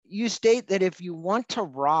You state that if you want to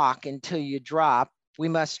rock until you drop, we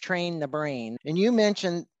must train the brain. And you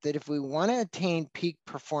mentioned that if we want to attain peak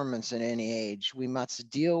performance at any age, we must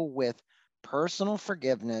deal with personal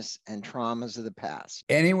forgiveness and traumas of the past.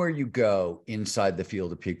 Anywhere you go inside the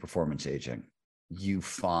field of peak performance aging, you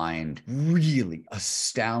find really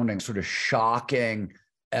astounding, sort of shocking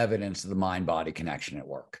evidence of the mind-body connection at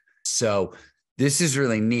work. So this is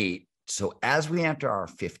really neat. So as we enter our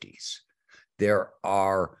 50s, there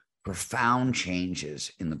are profound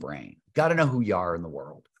changes in the brain. Got to know who you are in the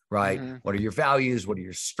world, right? Mm-hmm. What are your values? What are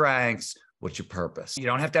your strengths? What's your purpose? You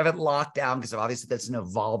don't have to have it locked down because obviously that's an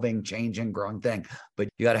evolving, changing, growing thing, but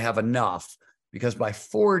you got to have enough because by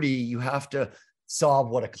 40, you have to solve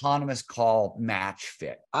what economists call match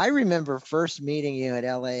fit. I remember first meeting you at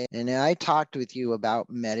LA and I talked with you about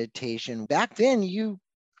meditation. Back then you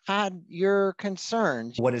had your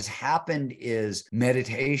concerns. What has happened is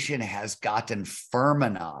meditation has gotten firm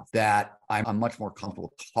enough that I'm much more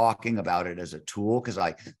comfortable talking about it as a tool because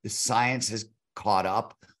the science has caught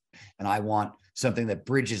up and I want something that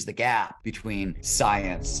bridges the gap between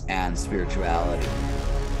science and spirituality.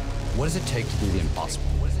 What does it take to do the impossible?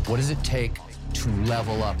 What does it take to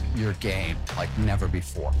level up your game like never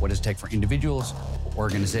before? What does it take for individuals,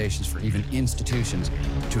 organizations, for even institutions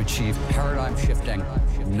to achieve paradigm shifting?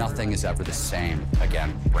 Nothing is ever the same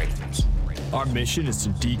again, breakthroughs. Our mission is to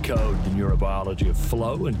decode the neurobiology of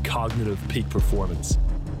flow and cognitive peak performance.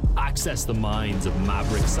 Access the minds of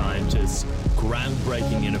maverick scientists,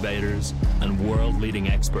 groundbreaking innovators, and world-leading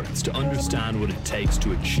experts to understand what it takes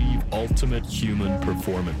to achieve ultimate human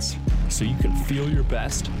performance, so you can feel your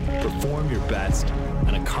best, perform your best,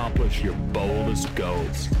 and accomplish your boldest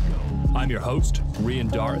goals. I'm your host,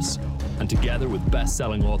 Rian Doris, and together with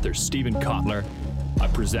best-selling author Stephen Kotler, I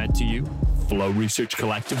present to you Flow Research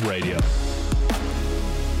Collective Radio.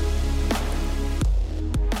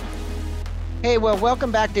 Hey, well,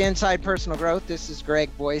 welcome back to Inside Personal Growth. This is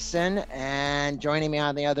Greg Boyson, and joining me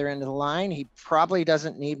on the other end of the line, he probably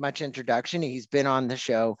doesn't need much introduction. He's been on the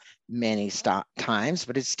show many times,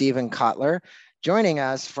 but it's Stephen Kotler joining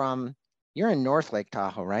us from, you're in North Lake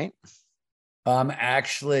Tahoe, right? I'm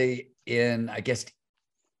actually in, I guess,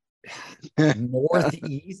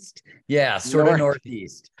 northeast. Yeah, sort of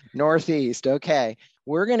northeast. Northeast, okay.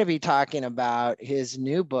 We're going to be talking about his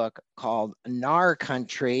new book called NAR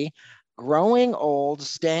Country, Growing Old,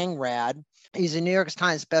 Staying Rad. He's a New York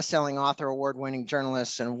Times bestselling author, award-winning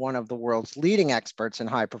journalist, and one of the world's leading experts in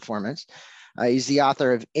high performance. He's the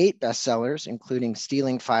author of 8 bestsellers, including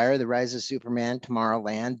Stealing Fire, The Rise of Superman,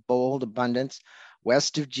 Tomorrowland, Bold Abundance,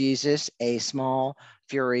 West of Jesus, A Small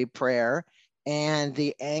Fury Prayer, and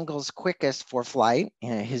The Angle's Quickest for Flight.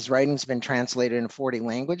 His writing's been translated in 40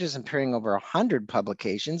 languages and appearing over 100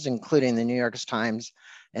 publications, including the New York Times,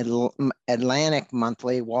 Atlantic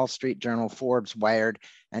Monthly, Wall Street Journal, Forbes, Wired,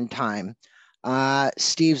 and Time.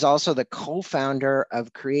 Steve's also the co-founder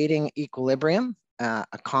of Creating Equilibrium, a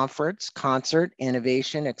concert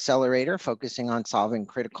innovation accelerator focusing on solving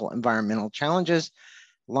critical environmental challenges.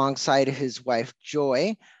 Alongside his wife,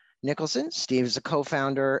 Joy Nicholson, Steve is a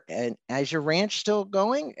co-founder. And is your ranch still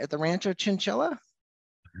going at the Rancho Chinchilla?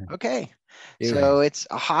 Okay. So it's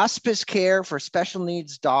a hospice care for special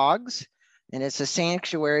needs dogs. And it's a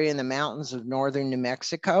sanctuary in the mountains of northern New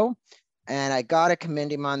Mexico. And I got to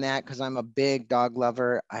commend him on that because I'm a big dog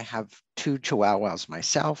lover. I have 2 Chihuahuas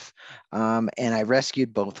myself, and I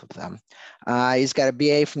rescued both of them. He's got a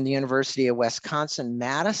BA from the University of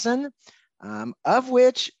Wisconsin-Madison, of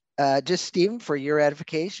which, just Stephen, for your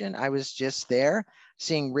edification, I was just there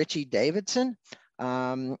seeing Richie Davidson,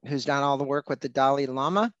 who's done all the work with the Dalai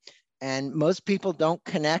Lama. And most people don't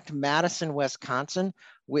connect Madison, Wisconsin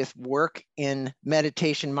with work in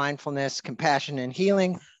meditation, mindfulness, compassion, and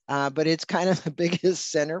healing, but it's kind of the biggest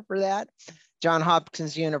center for that. Johns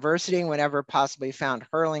Hopkins University, whenever possibly found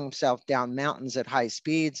hurling himself down mountains at high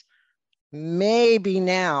speeds, maybe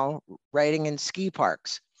now writing in ski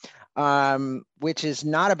parks, which is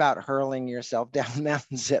not about hurling yourself down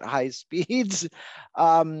mountains at high speeds.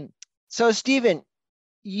 So Stephen,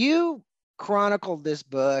 you chronicled this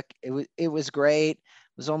book. It was great.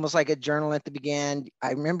 It was almost like a journal at the beginning.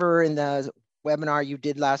 I remember in the webinar you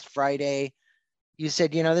did last Friday, you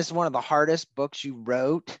said, this is one of the hardest books you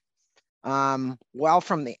wrote. Well,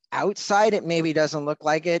 from the outside, it maybe doesn't look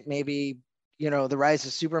like it. Maybe, The Rise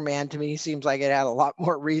of Superman to me seems like it had a lot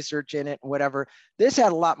more research in it, whatever. This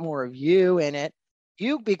had a lot more of you in it.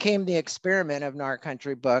 You became the experiment of NAR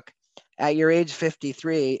Country book at your age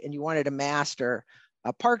 53, and you wanted to master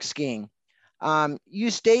park skiing.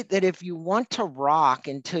 You state that if you want to rock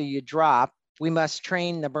until you drop, we must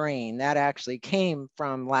train the brain. That actually came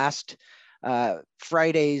from last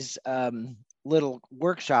Friday's little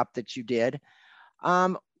workshop that you did.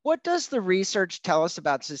 What does the research tell us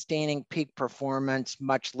about sustaining peak performance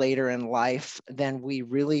much later in life than we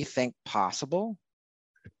really think possible?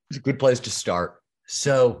 It's a good place to start.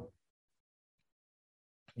 So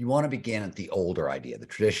you want to begin at the older idea, the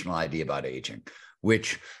traditional idea about aging,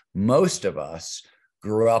 which most of us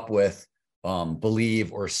grew up with,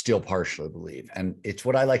 believe, or still partially believe. And it's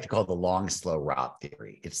what I like to call the long, slow rot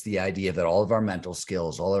theory. It's the idea that all of our mental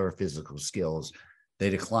skills, all of our physical skills, they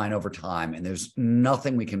decline over time, and there's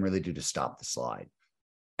nothing we can really do to stop the slide.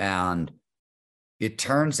 And it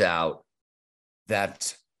turns out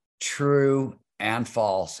that's true and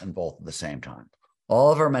false and both at the same time.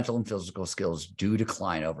 All of our mental and physical skills do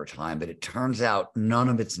decline over time, but it turns out none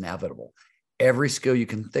of it's inevitable. Every skill you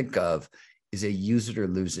can think of is a use it or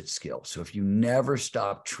lose it skill. So if you never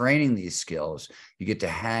stop training these skills, you get to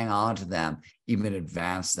hang on to them, even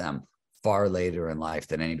advance them far later in life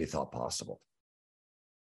than anybody thought possible.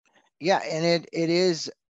 Yeah, and it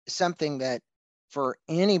is something that for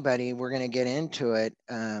anybody, we're going to get into it.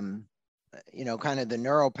 You know, kind of the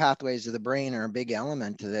neural pathways of the brain are a big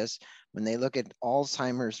element to this. When they look at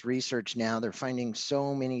Alzheimer's research now, they're finding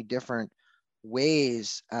so many different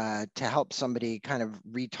ways to help somebody kind of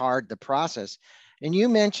retard the process. And you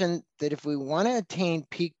mentioned that if we want to attain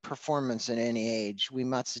peak performance at any age, we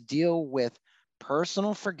must deal with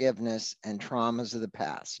personal forgiveness and traumas of the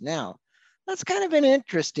past. Now, that's kind of an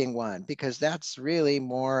interesting one because that's really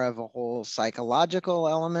more of a whole psychological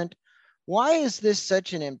element. Why is this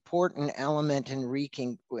such an important element in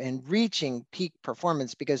reaching peak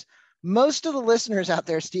performance? Because most of the listeners out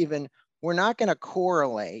there, Stephen, we're not going to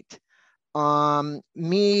correlate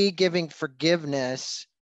me giving forgiveness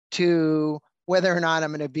to whether or not I'm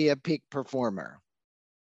going to be a peak performer.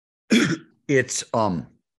 It's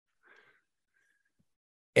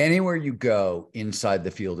anywhere you go inside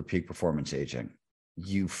the field of peak performance aging,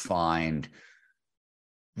 you find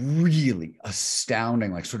really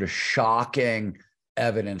astounding, like sort of shocking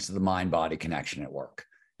evidence of the mind-body connection at work.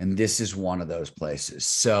 And this is one of those places.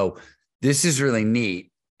 So this is really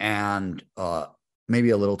neat and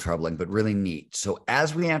maybe a little troubling, but really neat. So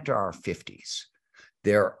as we enter our 50s,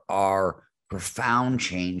 there are profound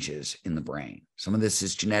changes in the brain. Some of this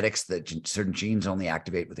is genetics, that certain genes only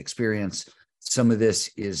activate with experience. Some of this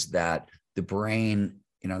is that the brain,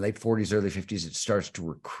 late 40s, early 50s, it starts to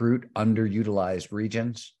recruit underutilized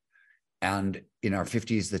regions. And in our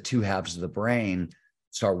 50s, the two halves of the brain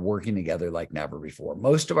start working together like never before.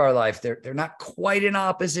 Most of our life, they're not quite in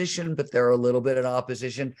opposition, but they're a little bit in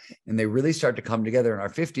opposition. And they really start to come together in our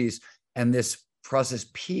 50s. And this process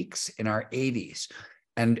peaks in our 80s.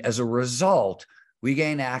 And as a result, we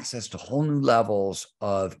gain access to whole new levels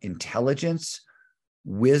of intelligence,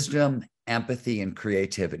 wisdom, empathy, and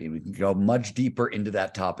creativity. We can go much deeper into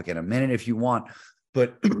that topic in a minute if you want,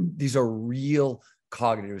 but these are real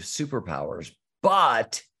cognitive superpowers.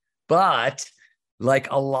 But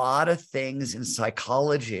like a lot of things in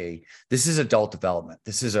psychology, this is adult development.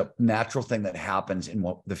 This is a natural thing that happens in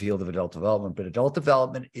the field of adult development, but adult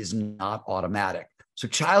development is not automatic. So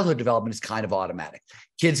childhood development is kind of automatic.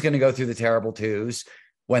 Kid's going to go through the terrible twos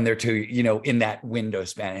when they're two, in that window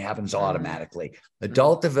span. It happens automatically.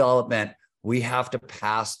 Adult development, we have to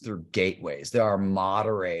pass through gateways. There are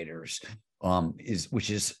moderators, which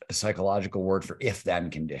is a psychological word for if-then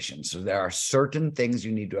conditions. So there are certain things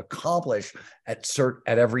you need to accomplish at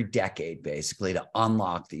every decade, basically, to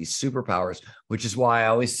unlock these superpowers, which is why I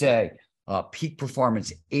always say peak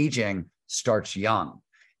performance aging starts young.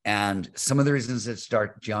 And some of the reasons that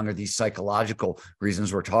start young are these psychological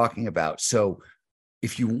reasons we're talking about. So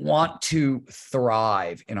if you want to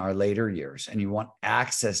thrive in our later years and you want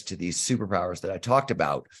access to these superpowers that I talked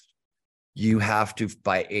about, you have to,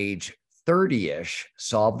 by age 30-ish,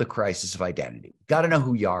 solve the crisis of identity. You've got to know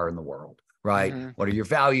who you are in the world, right? Mm-hmm. What are your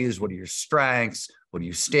values? What are your strengths? What do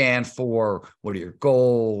you stand for? What are your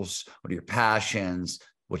goals? What are your passions?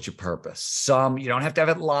 What's your purpose? You don't have to have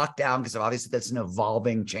it locked down because obviously that's an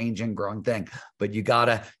evolving, changing, growing thing, but you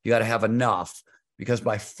gotta have enough, because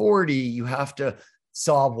by 40, you have to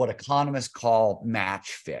solve what economists call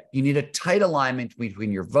match fit. You need a tight alignment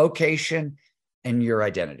between your vocation and your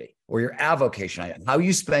identity, or your avocation. How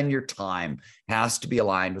you spend your time has to be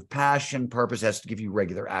aligned with passion. Purpose has to give you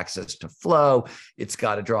regular access to flow. It's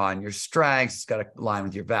got to draw on your strengths. It's got to align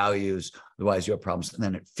with your values. Otherwise, you have problems. And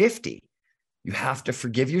then at 50, you have to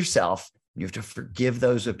forgive yourself. You have to forgive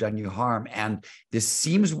those who have done you harm. And this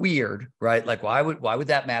seems weird, right? Like, why would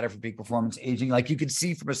that matter for peak performance aging? Like, you could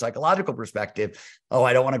see from a psychological perspective, oh,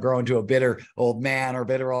 I don't want to grow into a bitter old man or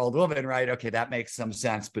bitter old woman, right? Okay, that makes some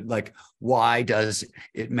sense. But like, why does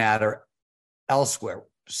it matter elsewhere.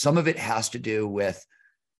 Some of it has to do with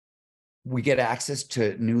we get access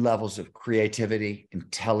to new levels of creativity,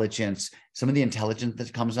 intelligence. Some of the intelligence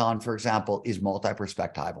that comes on, for example, is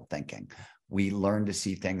multi-perspectival thinking. We learn to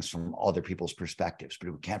see things from other people's perspectives,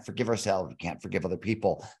 but we can't forgive ourselves. We can't forgive other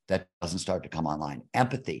people. That doesn't start to come online.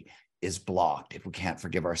 Empathy is blocked if we can't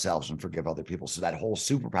forgive ourselves and forgive other people. So that whole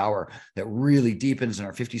superpower that really deepens in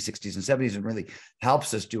our 50s, 60s, and 70s and really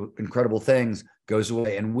helps us do incredible things goes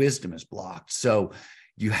away, and wisdom is blocked. So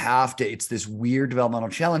you have to, it's this weird developmental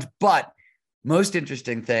challenge. But most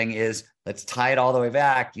interesting thing is, let's tie it all the way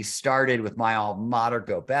back. You started with my alma mater,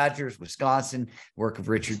 Go Badgers, Wisconsin, work of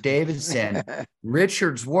Richard Davidson.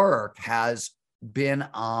 Richard's work has been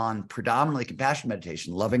on predominantly compassion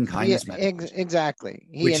meditation, loving kindness meditation. Exactly.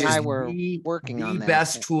 He and I were working on that. The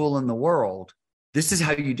best tool in the world. This is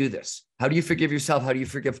how you do this. How do you forgive yourself? How do you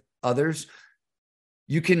forgive others?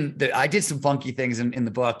 You can, I did some funky things in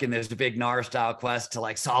the book, and there's a big NAR style quest to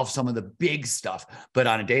like solve some of the big stuff, but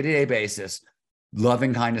on a day-to-day basis,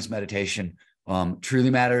 loving kindness meditation truly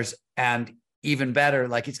matters. And even better,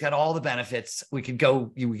 like it's got all the benefits. We could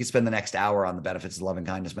spend the next hour on the benefits of loving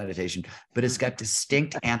kindness meditation, but it's got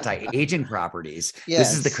distinct anti-aging properties. Yes.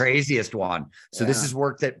 This is the craziest one. So this is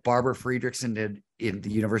work that Barbara Friedrichsen did in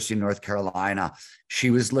the University of North Carolina.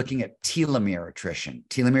 She was looking at telomere attrition.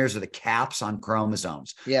 Telomeres are the caps on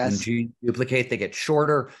chromosomes. Yes. When you duplicate, they get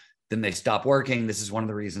shorter, then they stop working. This is one of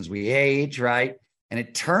the reasons we age, right? And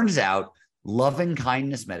it turns out loving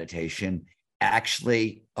kindness meditation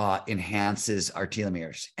actually enhances our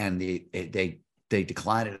telomeres, and they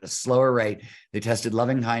decline at a slower rate. They tested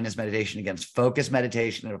loving kindness meditation against focused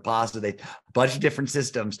meditation and Vipassana, a bunch of different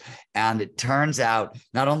systems. And it turns out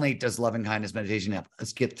not only does loving kindness meditation help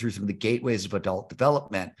us get through some of the gateways of adult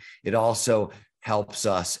development, it also helps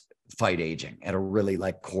us fight aging at a really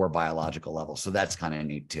like core biological level. So that's kind of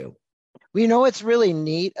neat too. Well, you know what's really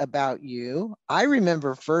neat about you? I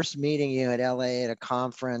remember first meeting you at LA at a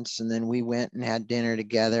conference, and then we went and had dinner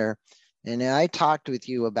together. And I talked with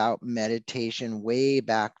you about meditation way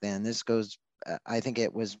back then. This goes, I think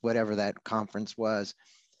it was whatever that conference was.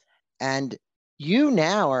 And you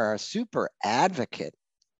now are a super advocate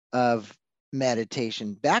of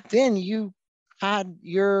meditation. Back then, you had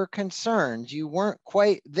your concerns. You weren't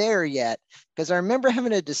quite there yet, because I remember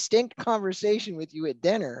having a distinct conversation with you at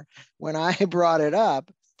dinner when I brought it up,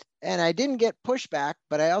 and I didn't get pushback,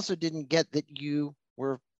 but I also didn't get that you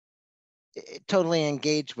were totally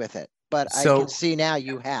engaged with it. But I can see now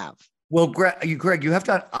you have. Well, Greg, you have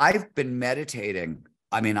to. I've been meditating.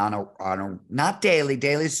 I mean, on a not daily.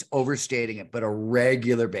 Daily's overstating it, but a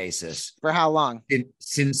regular basis. For how long?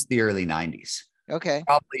 Since the early 90s. Okay.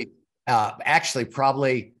 Probably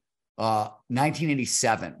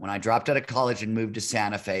 1987, when I dropped out of college and moved to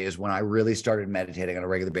Santa Fe, is when I really started meditating on a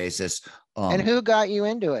regular basis. And who got you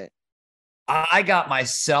into it? I got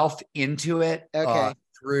myself into it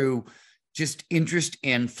through just interest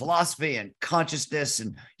in philosophy and consciousness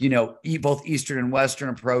and, both Eastern and Western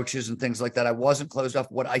approaches and things like that. I wasn't closed off.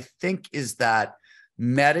 What I think is that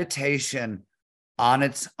meditation on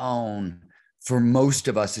its own for most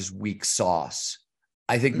of us is weak sauce.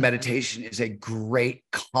 I think meditation is a great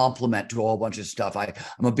complement to a whole bunch of stuff.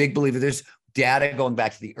 I'm a big believer. There's data going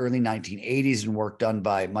back to the early 1980s and work done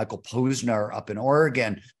by Michael Posner up in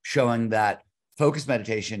Oregon showing that focused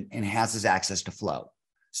meditation enhances access to flow.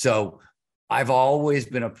 So I've always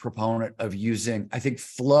been a proponent of using, I think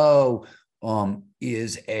flow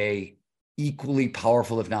is a equally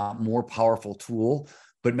powerful, if not more powerful tool,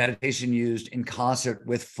 but meditation used in concert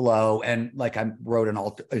with flow. And like I wrote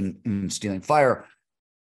in Stealing Fire,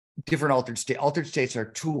 different altered states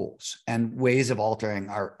are tools and ways of altering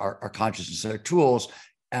our consciousness. They're tools,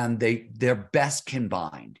 and they're best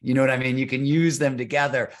combined. You know what I mean? You can use them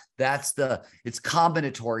together. It's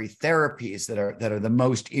combinatory therapies that are the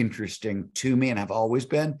most interesting to me and have always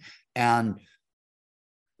been. And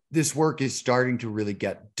this work is starting to really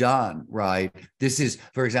get done, right? This is,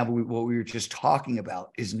 for example, what we were just talking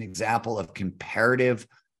about is an example of comparative,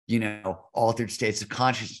 altered states of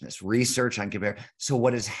consciousness, research on compare. So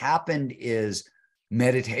what has happened is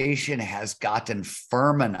meditation has gotten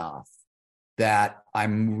firm enough that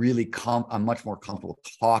I'm much more comfortable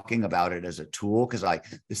talking about it as a tool, because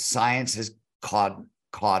the science has caught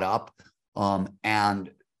up.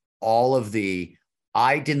 And all of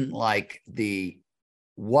I didn't like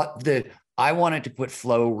I wanted to put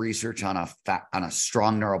flow research on a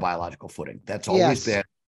strong neurobiological footing. That's always been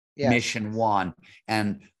mission one.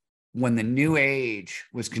 And when the New Age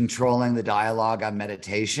was controlling the dialogue on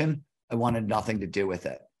meditation, I wanted nothing to do with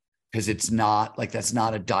it. because it's not like, that's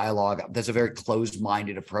not a dialogue. That's a very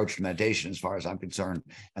closed-minded approach to meditation as far as I'm concerned.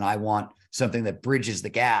 And I want something that bridges the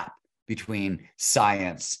gap between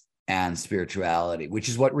science and spirituality, which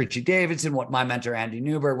is what Richie Davidson, what my mentor Andy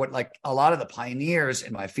Newberg, what like a lot of the pioneers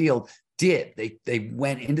in my field did. They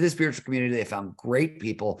went into the spiritual community. They found great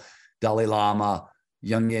people, Dalai Lama,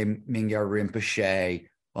 Yongye Mingyar Rinpoche,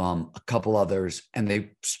 a couple others, and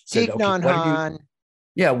they said, Thich okay, Nhat Hanh.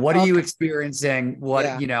 what are you Okay. experiencing? What,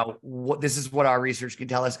 what, this is what our research can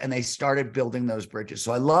tell us. And they started building those bridges.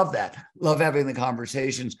 So I love that. Love having the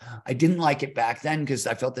conversations. I didn't like it back then because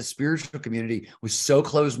I felt the spiritual community was so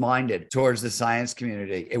closed-minded towards the science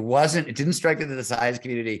community. It didn't strike me that the science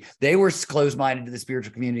community, they were closed-minded to the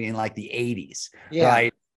spiritual community in like the 80s,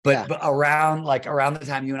 right? But around the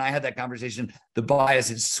time you and I had that conversation, the bias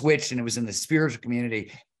had switched and it was in the spiritual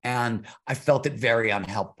community. And I felt it very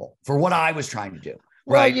unhelpful for what I was trying to do.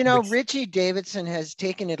 Well, right. Richie Davidson has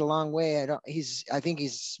taken it a long way. I think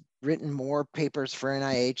he's written more papers for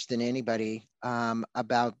NIH than anybody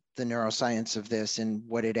about the neuroscience of this and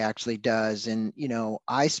what it actually does. And,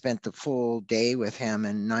 I spent the full day with him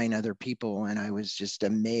and 9 other people, and I was just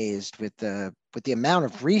amazed with the amount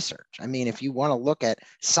of research. I mean, if you want to look at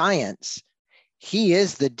science, he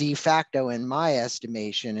is the de facto, in my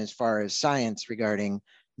estimation, as far as science regarding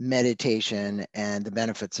meditation and the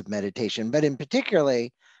benefits of meditation, but in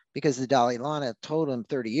particularly because the Dalai Lama told him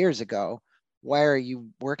 30 years ago, why are you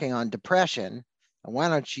working on depression? Why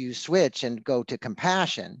don't you switch and go to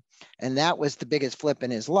compassion? And that was the biggest flip in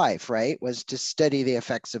his life, right? Was to study the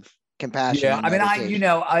effects of compassion. Yeah, I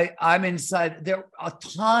mean, I'm inside. There are a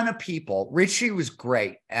ton of people. Richie was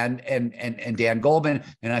great, and Dan Goldman,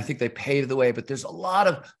 and I think they paved the way. But there's a lot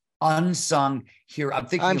of unsung here.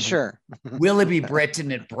 I'm sure Willoughby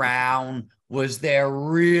Britton at Brown was there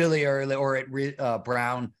really early, or at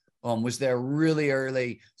Brown was there really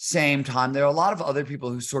early, same time. There are a lot of other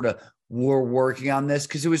people who sort of were working on this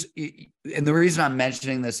because it was, and the reason I'm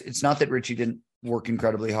mentioning this, it's not that Richie didn't work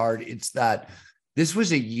incredibly hard. It's that this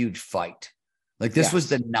was a huge fight. Like this was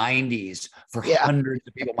the 90s for hundreds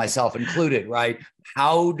of people, myself included, right?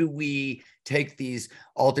 How do we take these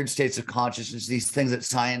altered states of consciousness, these things that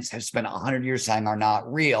science has spent 100 years saying are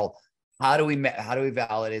not real? How do we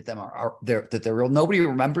validate them? That they're real? Nobody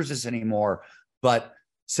remembers this anymore. But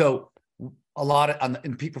so a lot of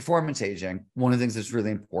in peak performance aging, one of the things that's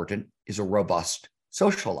really important is a robust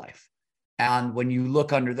social life. And when you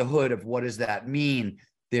look under the hood of what does that mean,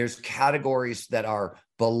 there's categories that are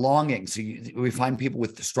belonging. So we find people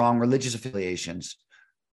with strong religious affiliations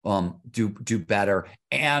do better,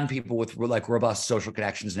 and people with like robust social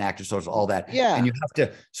connections and active social, all that. Yeah. And you have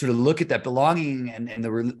to sort of look at that belonging and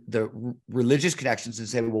the religious connections and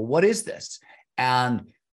say, well, what is this? And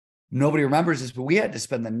nobody remembers this, but we had to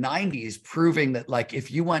spend the 90s proving that, like, if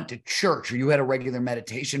you went to church or you had a regular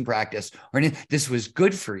meditation practice or anything, this was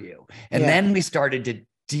good for you. And then we started to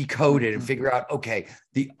decode it and figure out, okay,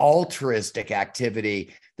 the altruistic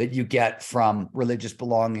activity that you get from religious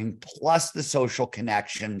belonging, plus the social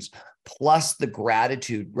connections, plus the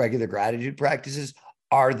regular gratitude practices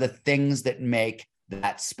are the things that make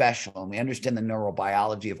that special. And we understand the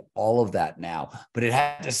neurobiology of all of that now, but it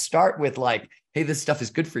had to start with like, hey, this stuff is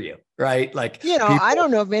good for you, right? Like, I don't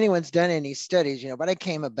know if anyone's done any studies, but I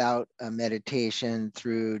came about meditation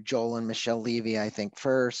through Joel and Michelle Levy, I think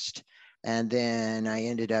first. And then I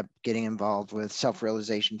ended up getting involved with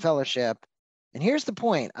Self-Realization Fellowship. And here's the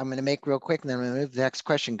point I'm going to make real quick, and then I'm going to move to the next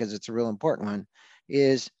question because it's a real important one,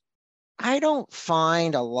 is I don't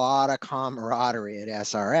find a lot of camaraderie at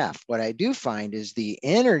SRF. What I do find is the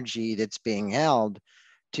energy that's being held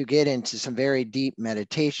to get into some very deep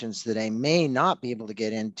meditations that I may not be able to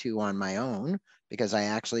get into on my own, because I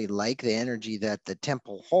actually like the energy that the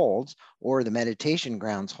temple holds or the meditation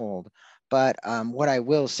grounds hold. But what I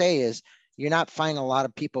will say is you're not finding a lot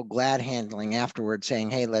of people glad handling afterwards saying,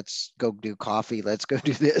 hey, let's go do coffee. Let's go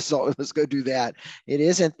do this. Or let's go do that. It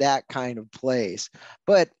isn't that kind of place.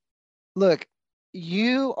 But look,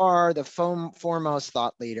 you are the foremost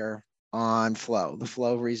thought leader on flow, the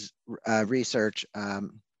flow research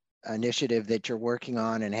initiative that you're working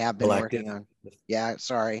on and have been working on.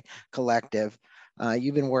 Collective.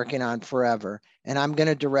 You've been working on forever. And I'm going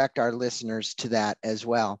to direct our listeners to that as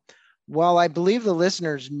well. While I believe the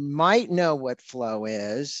listeners might know what flow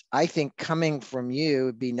is, I think coming from you,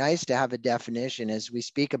 it'd be nice to have a definition as we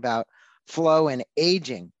speak about flow and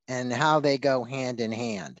aging and how they go hand in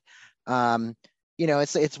hand.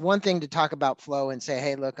 It's one thing to talk about flow and say,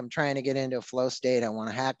 hey, look, I'm trying to get into a flow state. I want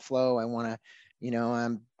to hack flow. I want to,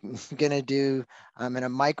 I'm I'm going to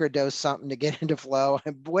microdose something to get into flow,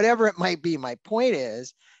 whatever it might be. My point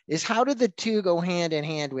is how do the two go hand in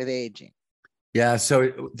hand with aging? Yeah.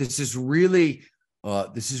 So this is really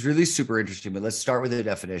super interesting, but let's start with the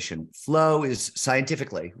definition. Flow is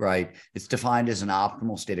scientifically, right? It's defined as an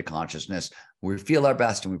optimal state of consciousness where we feel our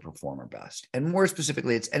best and we perform our best. And more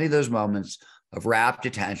specifically, it's any of those moments of rapt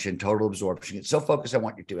attention, total absorption. It's so focused on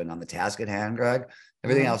what you're doing on the task at hand, Greg.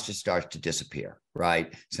 Everything else just starts to disappear,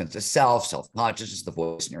 right? Sense of self-consciousness, the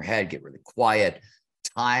voice in your head get really quiet.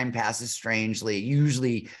 Time passes strangely.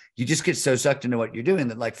 Usually you just get so sucked into what you're doing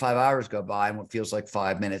that like 5 hours go by in what feels like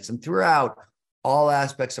 5 minutes. And throughout, all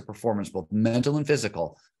aspects of performance, both mental and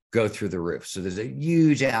physical, go through the roof. So there's a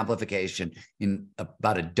huge amplification in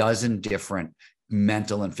about a dozen different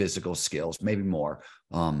mental and physical skills, maybe more,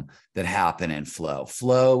 that happen in flow.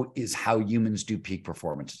 Flow is how humans do peak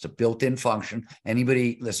performance. It's a built-in function.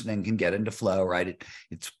 Anybody listening can get into flow, right?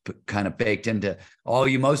 It's kind of baked into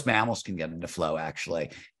most mammals can get into flow, actually.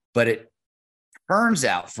 But it turns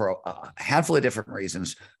out, for a handful of different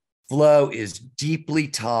reasons, flow is deeply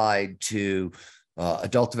tied to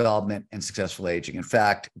adult development and successful aging. In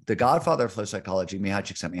fact, the godfather of flow psychology, Mihaly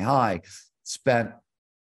Csikszentmihalyi, spent,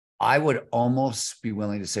 I would almost be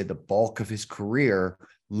willing to say, the bulk of his career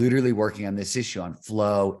literally working on this issue, on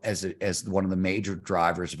flow as one of the major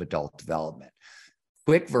drivers of adult development.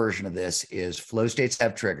 Quick version of this is flow states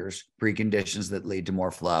have triggers, preconditions that lead to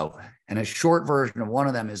more flow. And a short version of one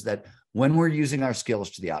of them is that when we're using our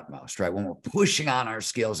skills to the utmost, right? When we're pushing on our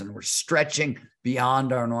skills and we're stretching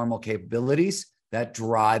beyond our normal capabilities, that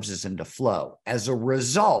drives us into flow. As a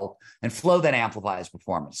result, and flow then amplifies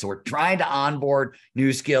performance. So we're trying to onboard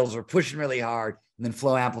new skills, we're pushing really hard, and then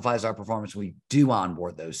flow amplifies our performance. We do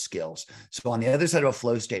onboard those skills. So on the other side of a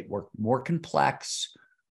flow state, we're more complex,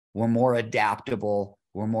 we're more adaptable,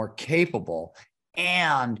 we're more capable.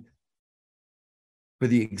 And for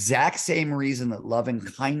the exact same reason that loving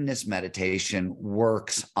kindness meditation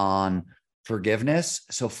works on forgiveness,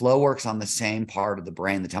 so flow works on the same part of the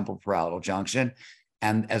brain, the temporal parietal junction.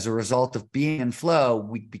 And as a result of being in flow,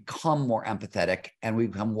 we become more empathetic and we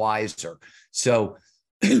become wiser. So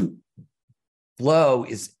flow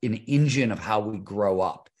is an engine of how we grow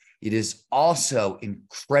up. It is also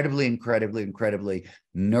incredibly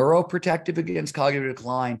neuroprotective against cognitive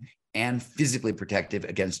decline and physically protective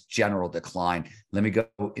against general decline. Let me go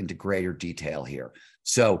into greater detail here.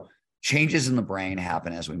 So changes in the brain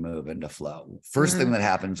happen as we move into flow. First thing that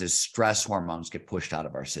happens is stress hormones get pushed out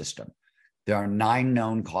of our system. There are 9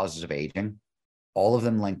 known causes of aging, all of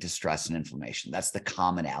them linked to stress and inflammation. That's the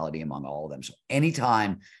commonality among all of them. So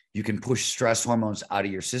anytime you can push stress hormones out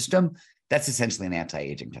of your system, that's essentially an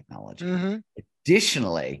anti-aging technology.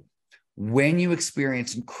 Additionally, when you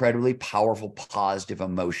experience incredibly powerful positive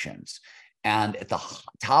emotions, and at the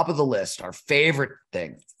top of the list, our favorite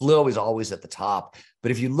thing, flow is always at the top.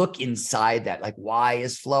 But if you look inside that, like, why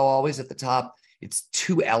is flow always at the top? It's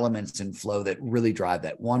 2 elements in flow that really drive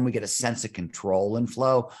that. One, we get a sense of control in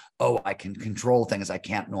flow. Oh, I can control things I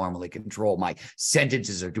can't normally control. My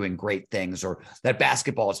sentences are doing great things, or that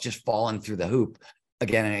basketball is just falling through the hoop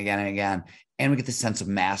again and again and again. And we get the sense of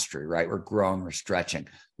mastery, right? We're growing, we're stretching.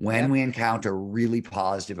 When we encounter really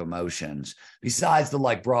positive emotions, besides the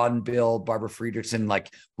like broad and build, Barbara Friedrichsen,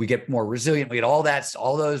 like we get more resilient, we get all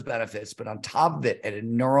those benefits. But on top of it, at a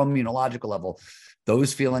neuroimmunological level,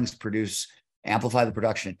 those feelings amplify the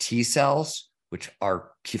production of T cells, which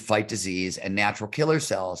are fight disease, and natural killer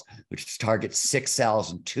cells, which target sick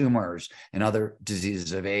cells and tumors and other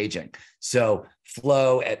diseases of aging. So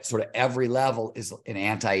flow at sort of every level is an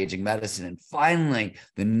anti-aging medicine. And finally,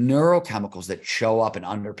 the neurochemicals that show up and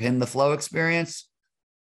underpin the flow experience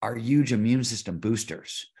are huge immune system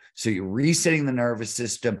boosters. So you're resetting the nervous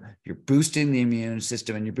system, you're boosting the immune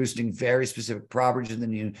system, and you're boosting very specific properties of the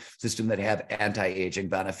immune system that have anti-aging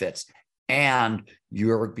benefits. And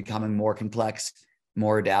you're becoming more complex,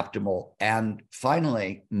 more adaptable. And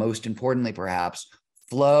finally, most importantly, perhaps,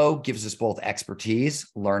 flow gives us both expertise,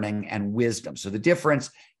 learning, and wisdom. So the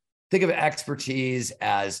difference, think of expertise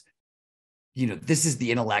as, this is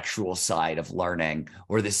the intellectual side of learning,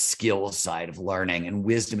 or the skill side of learning, and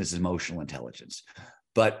wisdom is emotional intelligence.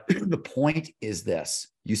 But the point is this: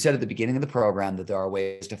 you said at the beginning of the program that there are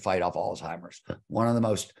ways to fight off Alzheimer's. One of the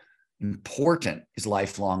most important is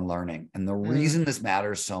lifelong learning. And the reason this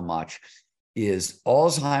matters so much is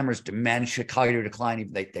Alzheimer's, dementia, cognitive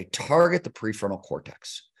decline, they target the prefrontal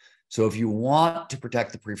cortex. So if you want to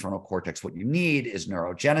protect the prefrontal cortex, what you need is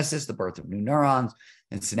neurogenesis, the birth of new neurons,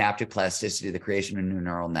 and synaptic plasticity, the creation of new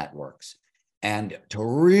neural networks. And to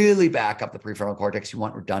really back up the prefrontal cortex, you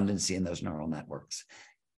want redundancy in those neural networks.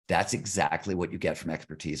 That's exactly what you get from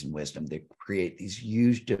expertise and wisdom. They create these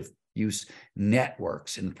huge diffuse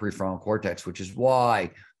networks in the prefrontal cortex, which is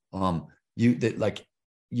why lifelong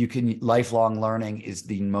learning is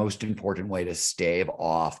the most important way to stave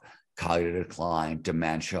off cognitive decline,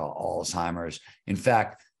 dementia, Alzheimer's. In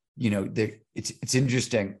fact, it's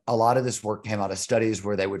interesting. A lot of this work came out of studies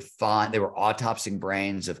where they were autopsying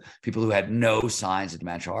brains of people who had no signs of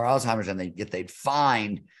dementia or Alzheimer's, and they'd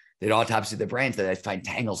autopsy the brains, they'd find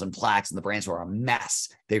tangles and plaques, and the brains were a mess.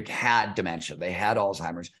 They had dementia, they had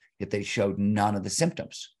Alzheimer's, yet they showed none of the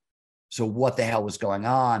symptoms. So what the hell was going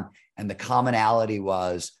on? And the commonality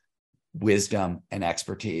was wisdom and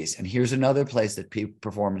expertise. And here's another place that peak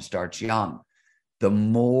performance starts young. The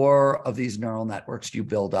more of these neural networks you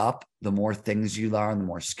build up, the more things you learn, the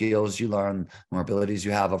more skills you learn, the more abilities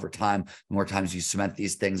you have over time, the more times you cement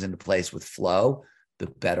these things into place with flow, the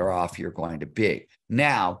better off you're going to be.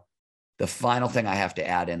 Now, the final thing I have to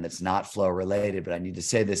add in that's not flow related, but I need to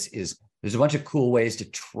say this, is there's a bunch of cool ways to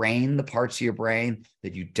train the parts of your brain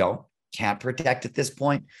that you can't protect at this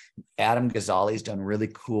point. Adam Ghazali's done really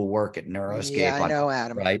cool work at Neuroscape. Yeah, I know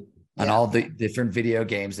Adam. Right? Yeah. On all the different video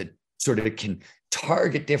games that sort of can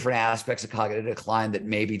target different aspects of cognitive decline that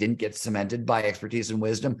maybe didn't get cemented by expertise and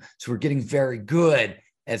wisdom. So we're getting very good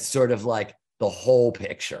at sort of like the whole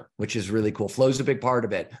picture, which is really cool. Flow's a big part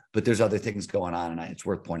of it, but there's other things going on, and it's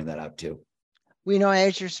worth pointing that out too. Well,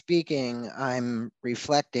 as you're speaking, I'm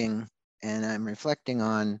reflecting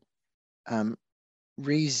on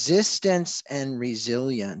resistance and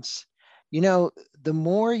resilience. The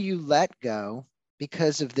more you let go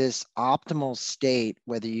because of this optimal state,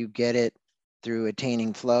 whether you get it through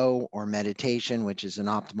attaining flow or meditation, which is an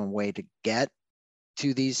optimal way to get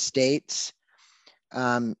to these states,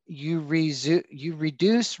 you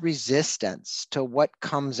reduce resistance to what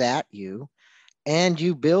comes at you, and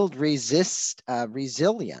you build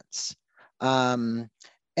resilience.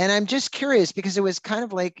 And I'm just curious, because it was kind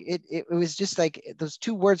of like, it was just like those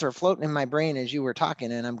two words were floating in my brain as you were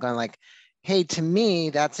talking, and I'm going like, hey, to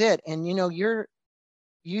me, that's it. And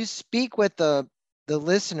you speak with the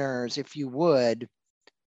listeners, if you would,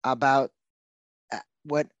 about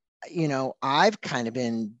what I've kind of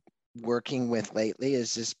been working with lately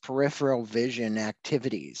is this peripheral vision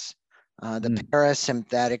activities, the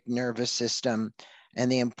parasympathetic nervous system, and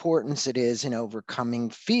the importance it is in overcoming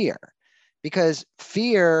fear. Because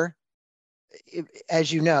fear,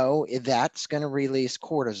 as you know, that's going to release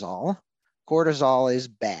cortisol. Cortisol is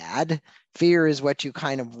bad. Fear is what you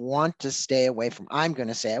kind of want to stay away from. I'm going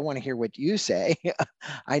to say, I want to hear what you say.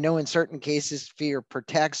 I know in certain cases, fear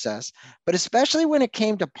protects us, but especially when it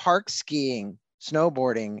came to park skiing,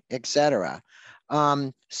 snowboarding, etc.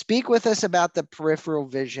 Speak with us about the peripheral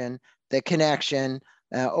vision, the connection,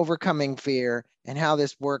 overcoming fear, and how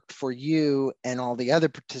this worked for you and all the other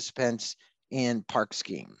participants in park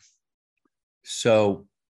skiing. So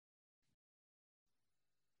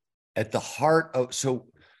at the heart of,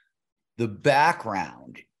 the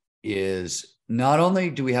background is, not only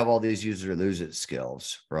do we have all these use it or lose it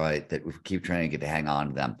skills, right, that we keep trying to get to hang on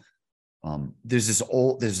to them. There's this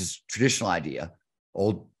traditional idea,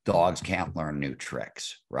 old dogs can't learn new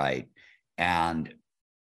tricks, right? And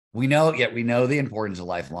we know the importance of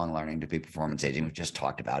lifelong learning to peak performance aging. We just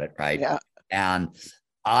talked about it, right? Yeah. And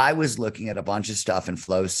I was looking at a bunch of stuff in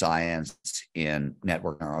flow science, in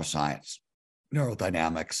network neuroscience,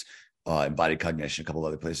 neurodynamics, embodied cognition, a couple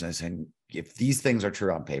other places. And I was saying, if these things are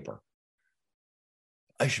true on paper,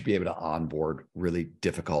 I should be able to onboard really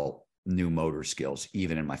difficult new motor skills,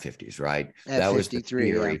 even in my 50s, right? That was the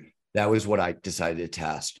theory. Yeah. That was what I decided to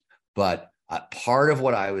test. But part of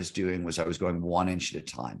what I was doing was I was going 1 inch at a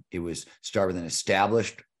time. It was start with an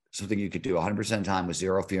established, something you could do 100% of the time with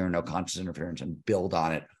zero fear, no conscious interference, and build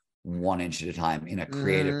on it 1 inch at a time in a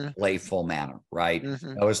creative, playful manner, right?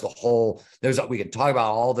 That was the whole, we could talk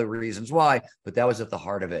about all the reasons why, but that was at the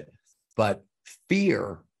heart of it. But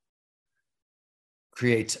fear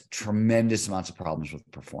creates tremendous amounts of problems with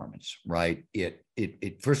performance, right? It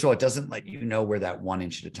first of all, it doesn't let you know where that 1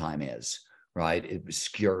 inch at a time is, right? It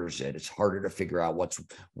obscures it. It's harder to figure out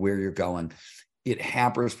where you're going. It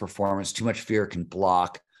hampers performance. Too much fear can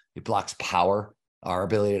it blocks power, our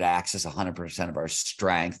ability to access 100% of our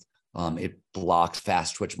strength. It blocks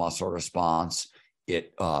fast twitch muscle response.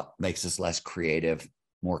 It makes us less creative,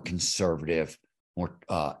 more conservative, more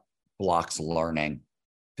blocks learning.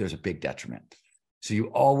 There's a big detriment. So you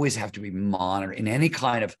always have to be monitored in any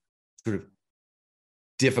kind of sort of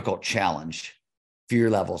difficult challenge.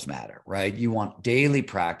 Fear levels matter, right? You want daily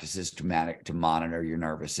practices to monitor your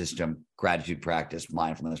nervous system, gratitude practice,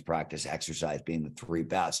 mindfulness practice, exercise being the three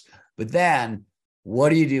best. But then what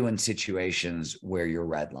do you do in situations where you're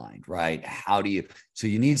redlined, right? So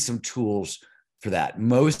you need some tools for that.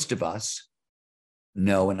 Most of us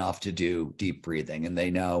know enough to do deep breathing, and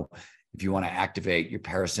they know if you want to activate your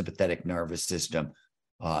parasympathetic nervous system,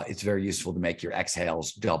 it's very useful to make your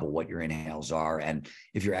exhales double what your inhales are. And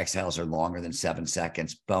if your exhales are longer than 7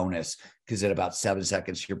 seconds, bonus, because at about 7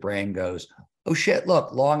 seconds, your brain goes, oh shit,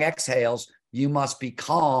 look, long exhales, you must be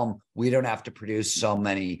calm. We don't have to produce so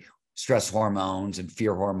many stress hormones and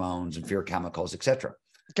fear chemicals, etc.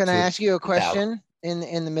 Can I ask you a without, question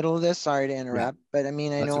in the middle of this? Sorry to interrupt, but I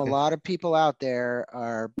mean, I know a lot of people out there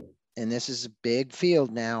are, and this is a big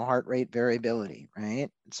field now, heart rate variability, right?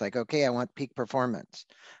 It's like, okay, I want peak performance.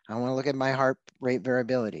 I want to look at my heart rate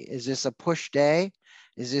variability. Is this a push day?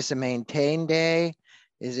 Is this a maintain day?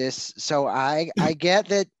 Is this, so I get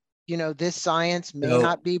that, you know, this science may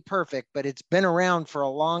not be perfect, but it's been around for a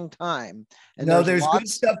long time. And no, there's good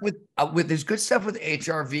stuff with there's good stuff with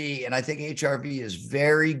HRV, and I think HRV is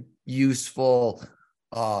very useful.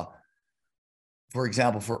 For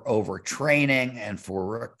example, for overtraining and for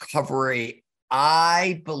recovery.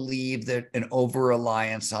 I believe that an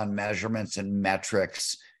over-reliance on measurements and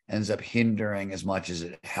metrics ends up hindering as much as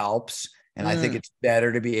it helps. And I think it's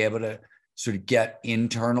better to be able to sort of get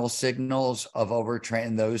internal signals of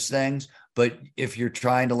overtraining those things. But if you're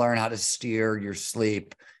trying to learn how to steer your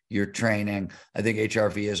sleep, your training, I think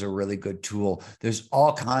HRV is a really good tool. There's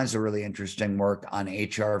all kinds of really interesting work on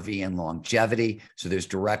HRV and longevity. So there's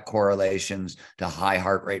direct correlations to high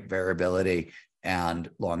heart rate variability and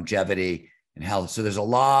longevity and health. So there's a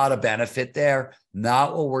lot of benefit there.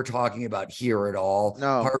 Not what we're talking about here at all.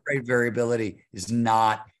 No. Heart rate variability is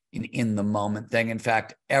not an in the moment thing. In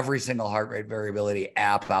fact, every single heart rate variability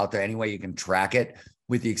app out there, any way you can track it,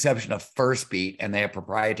 with the exception of First Beat, and they have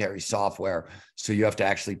proprietary software. So you have to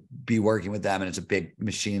actually be working with them, and it's a big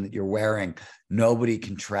machine that you're wearing. Nobody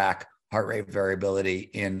can track heart rate variability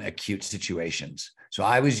in acute situations. So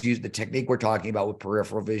I always use the technique we're talking about with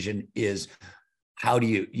peripheral vision is how do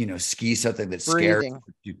you, ski something that scares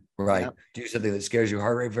you, right? Yep. Do something that scares you.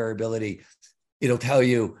 Heart rate variability, it'll tell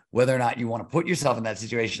you whether or not you want to put yourself in that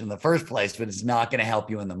situation in the first place, but it's not going to help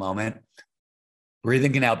you in the moment.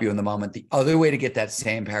 Breathing can help you in the moment. The other way to get that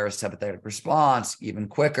same parasympathetic response even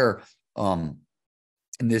quicker, and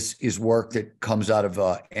this is work that comes out of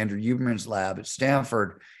Andrew Huberman's lab at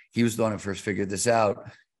Stanford. He was the one who first figured this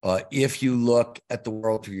out. If you look at the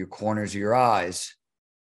world through your corners of your eyes,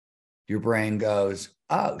 your brain goes,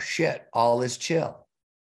 oh shit, all is chill.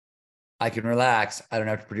 I can relax. I don't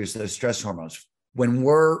have to produce those stress hormones. When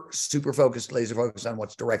we're super focused, laser focused on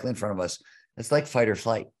what's directly in front of us, it's like fight or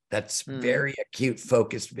flight. That's very acute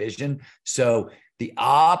focused vision. So the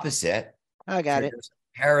opposite, I got it.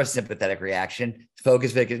 Parasympathetic reaction.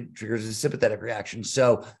 Focused vision triggers a sympathetic reaction.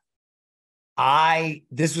 So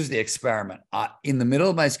this was the experiment. In the middle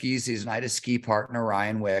of my ski season, I had a ski partner,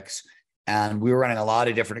 Ryan Wicks, and we were running a lot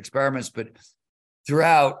of different experiments, but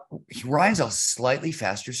throughout, Ryan's a slightly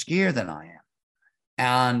faster skier than I am.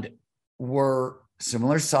 And we're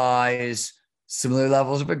similar size, similar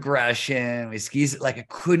levels of aggression. We skis like I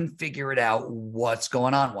couldn't figure it out. What's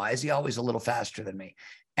going on? Why is he always a little faster than me?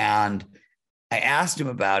 And I asked him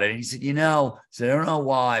about it, and he said, so I don't know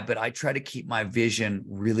why, but I try to keep my vision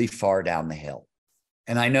really far down the hill.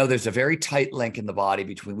 And I know there's a very tight link in the body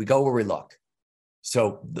between we go where we look.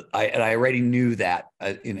 So I already knew that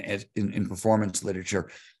in performance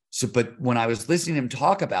literature. So, but when I was listening to him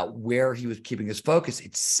talk about where he was keeping his focus,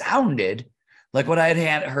 it sounded like what I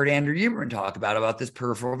had heard Andrew Huberman talk about this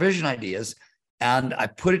peripheral vision ideas. And I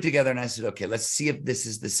put it together and I said, okay, let's see if this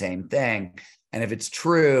is the same thing. And if it's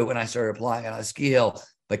true, and I started applying it on a ski hill,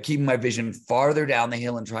 by keeping my vision farther down the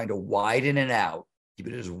hill and trying to widen it out, keep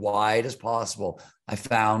it as wide as possible, I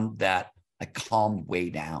found that I calmed way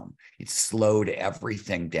down. It slowed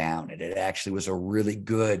everything down. And it actually was a really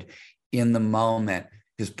good in the moment,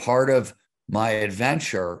 because part of my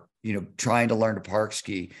adventure, trying to learn to park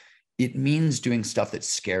ski, it means doing stuff that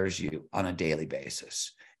scares you on a daily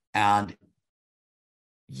basis. And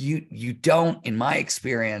you don't, in my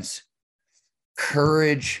experience,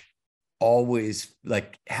 courage always,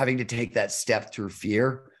 like having to take that step through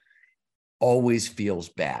fear, always feels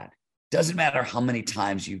bad. Doesn't matter how many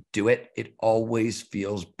times you do it, it always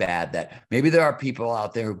feels bad. That maybe there are people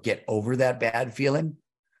out there who get over that bad feeling.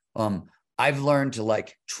 I've learned to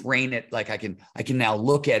train it. Like I can now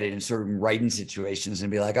look at it in certain writing situations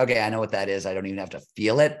and be like, okay, I know what that is. I don't even have to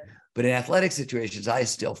feel it. But in athletic situations, I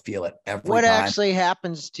still feel it every time. What actually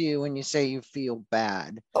happens to you when you say you feel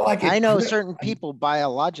bad? Oh, I know certain people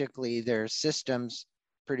biologically, their systems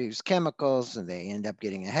produce chemicals and they end up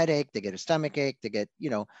getting a headache, they get a stomach ache, they get,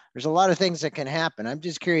 there's a lot of things that can happen. I'm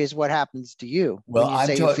just curious what happens to you Well, when you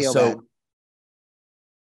say you feel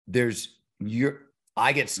bad.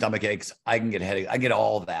 I get stomach aches, I can get headaches, I get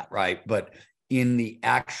all of that, right? But in the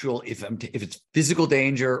actual, if it's physical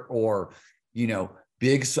danger or,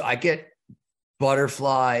 I get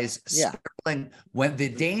butterflies, spiraling. When the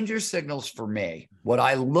danger signals for me, what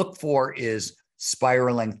I look for is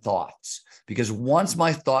spiraling thoughts, because once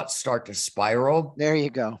my thoughts start to spiral, there you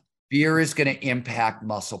go. Fear is going to impact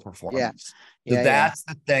muscle performance. Yeah. So that's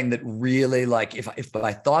the thing that really, like, if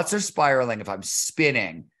my thoughts are spiraling, if I'm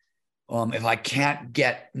spinning, if I can't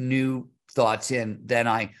get new thoughts in,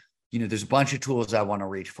 then there's a bunch of tools I want to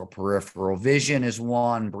reach for. Peripheral vision is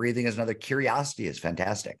one, breathing is another, curiosity is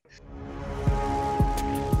fantastic.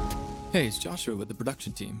 Hey, it's Joshua with the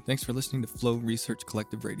production team. Thanks for listening to Flow Research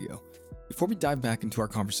Collective Radio. Before we dive back into our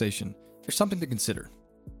conversation, there's something to consider.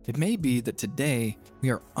 It may be that today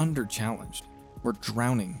we are under-challenged. We're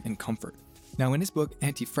drowning in comfort. Now, in his book,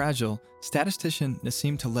 Anti-Fragile, statistician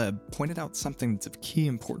Nassim Taleb pointed out something that's of key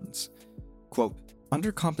importance. Quote,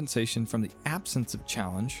 undercompensation from the absence of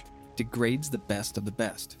challenge degrades the best of the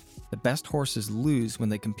best. The best horses lose when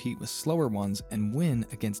they compete with slower ones and win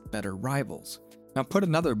against better rivals. Now, put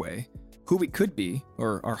another way, who we could be,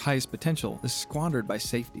 or our highest potential, is squandered by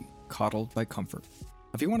safety, coddled by comfort.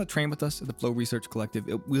 If you want to train with us at the Flow Research Collective,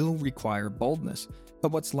 it will require boldness.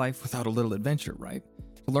 But what's life without a little adventure, right?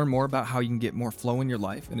 To learn more about how you can get more flow in your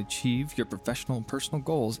life and achieve your professional and personal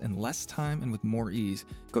goals in less time and with more ease,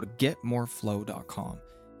 go to getmoreflow.com.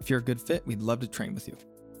 If you're a good fit, we'd love to train with you.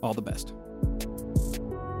 All the best.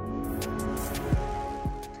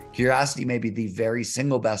 Curiosity may be the very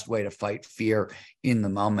single best way to fight fear in the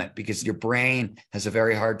moment, because your brain has a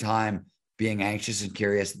very hard time being anxious and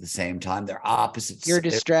curious at the same time. They're opposites. You're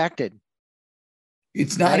distracted.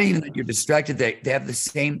 It's not even that you're distracted. They're the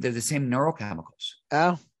same neurochemicals.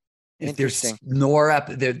 Oh, interesting.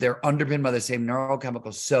 They're underpinned by the same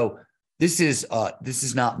neurochemicals. So this is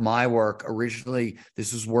not my work. Originally,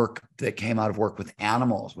 this was work that came out of work with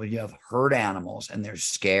animals. When you have herd animals and they're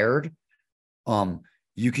scared,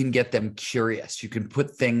 you can get them curious. You can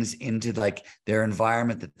put things into like their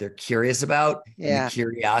environment that they're curious about. Yeah. And the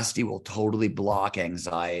curiosity will totally block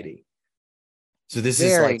anxiety. So this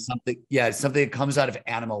is like something, it's something that comes out of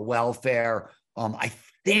animal welfare. I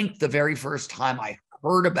think the very first time I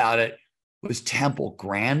heard about it was Temple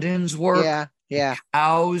Grandin's work. Yeah.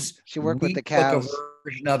 Cows. She worked with the cows. Took a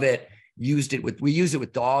version of it. We use it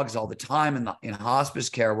with dogs all the time in hospice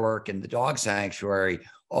care work and the dog sanctuary.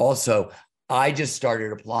 Also, I just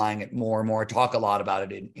started applying it more and more. I talk a lot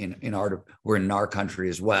about it we're in our country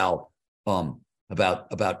as well,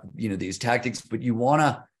 about these tactics. But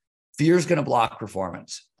fear is going to block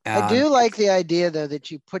performance. I do like the idea though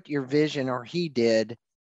that you put your vision, or he did,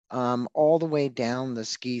 all the way down the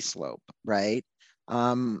ski slope, right?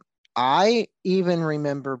 I even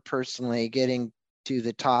remember personally getting to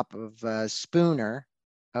the top of Spooner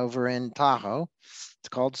over in Tahoe. It's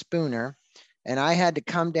called Spooner. And I had to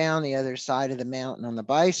come down the other side of the mountain on the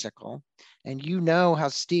bicycle. And you know how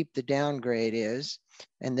steep the downgrade is.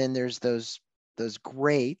 And then there's those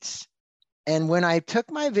grates. And when I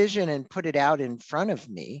took my vision and put it out in front of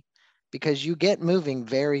me, because you get moving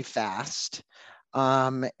very fast,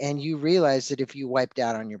 and you realize that if you wiped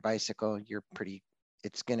out on your bicycle,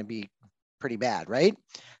 it's going to be pretty bad, right?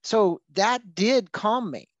 So that did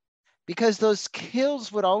calm me, because those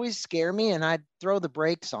hills would always scare me and I'd throw the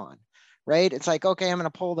brakes on, right? It's like, okay, I'm going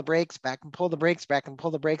to pull the brakes back and pull the brakes back and pull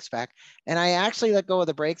the brakes back. And I actually let go of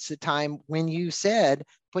the brakes the time when you said,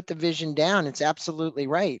 put the vision down. It's absolutely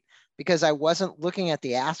right, because I wasn't looking at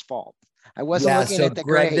the asphalt. I wasn't looking at the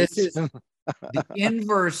grades. This is the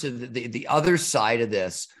inverse of the other side of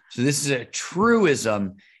this. So this is a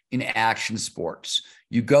truism in action sports.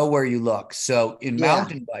 You go where you look. So in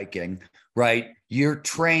mountain biking, right, you're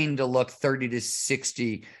trained to look 30 to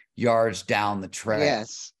 60 yards down the trail.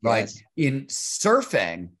 Yes. Right. Yes. In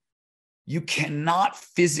surfing, you cannot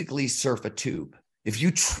physically surf a tube. If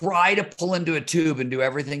you try to pull into a tube and do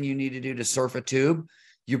everything you need to do to surf a tube,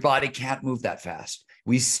 your body can't move that fast.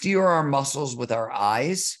 We steer our muscles with our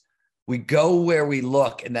eyes. We go where we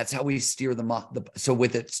look, and that's how we steer so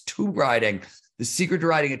with its tube riding, the secret to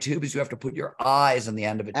riding a tube is you have to put your eyes on the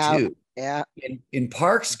end of a tube. Yeah. In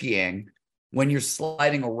park skiing, when you're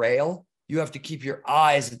sliding a rail, you have to keep your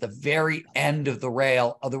eyes at the very end of the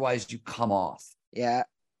rail. Otherwise, you come off. Yeah.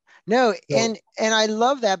 No, and I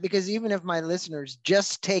love that, because even if my listeners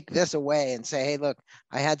just take this away and say, hey, look,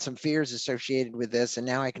 I had some fears associated with this, and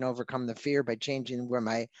now I can overcome the fear by changing where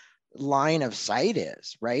my line of sight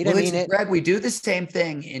is, right? Well, I mean, Greg, we do the same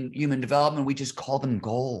thing in human development. We just call them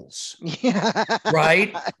goals, yeah.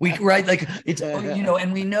 right? Like it's,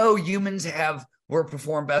 and we know humans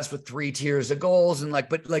perform best with 3 tiers of goals. And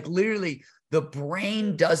but literally the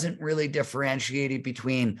brain doesn't really differentiate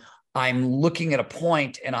between I'm looking at a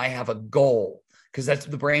point and I have a goal, because that's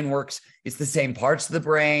the brain works. It's the same parts of the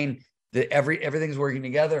brain, everything's working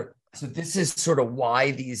together. So this is sort of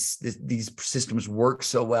why these systems work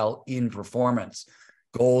so well in performance.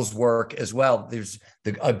 Goals work as well. There's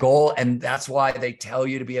a goal, and that's why they tell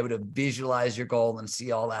you to be able to visualize your goal and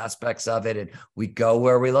see all aspects of it. And we go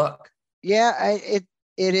where we look. Yeah, it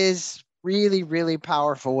is really, really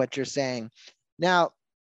powerful what you're saying. Now,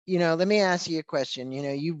 let me ask you a question.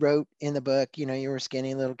 You wrote in the book, you were a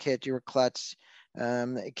skinny little kid, you were klutz.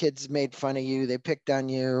 Kids made fun of you, they picked on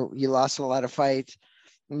you, you lost a lot of fights.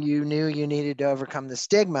 You knew you needed to overcome the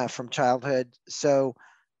stigma from childhood. So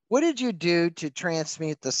what did you do to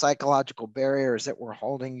transmute the psychological barriers that were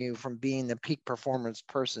holding you from being the peak performance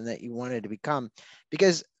person that you wanted to become?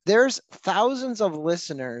 Because there's thousands of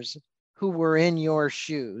listeners who were in your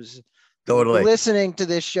shoes, totally, listening to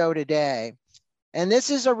this show today. And this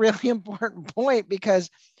is a really important point, because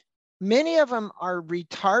many of them are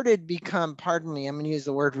retarded, pardon me, I'm going to use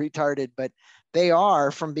the word retarded, but they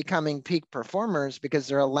are from becoming peak performers because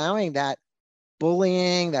they're allowing that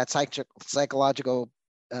bullying, that psychological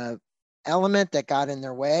element that got in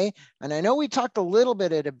their way. And I know we talked a little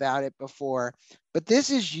bit about it before, but this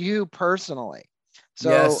is you personally.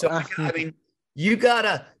 So, I mean, you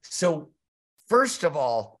gotta, so first of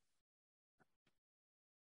all,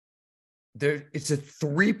 it's a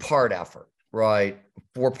 3-part effort, right?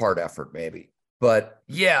 4-part effort, maybe. But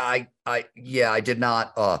I did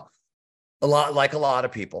not, a lot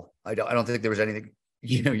of people. I don't think there was anything,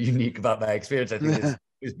 unique about my experience. I think this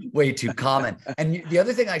is way too common. And the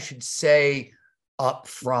other thing I should say up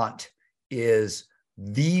front is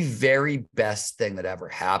the very best thing that ever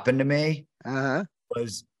happened to me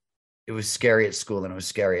was, it was scary at school and it was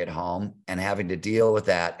scary at home, and having to deal with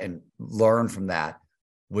that and learn from that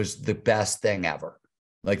was the best thing ever.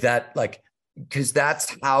 Because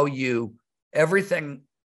that's how everything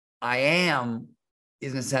I am,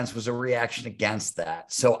 in a sense, was a reaction against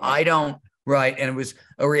that. So I don't, right. And it was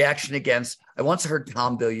a reaction against, I once heard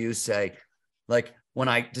Tom Bilyeu say, when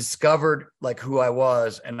I discovered who I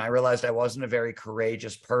was and I realized I wasn't a very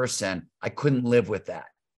courageous person, I couldn't live with that.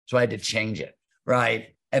 So I had to change it.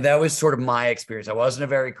 Right. And that was sort of my experience. I wasn't a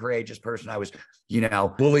very courageous person. I was,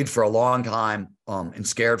 bullied for a long time, and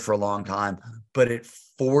scared for a long time, but it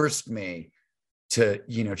forced me to,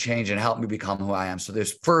 change and help me become who I am. So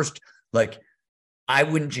there's first, I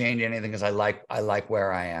wouldn't change anything because I like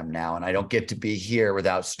where I am now, and I don't get to be here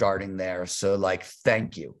without starting there. So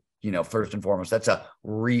thank you, first and foremost. That's a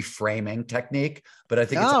reframing technique, but I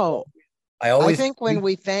think I think when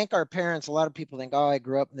we thank our parents, a lot of people think, oh, I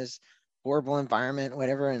grew up in this horrible environment,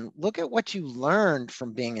 whatever. And look at what you learned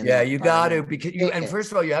from being in that you got to, because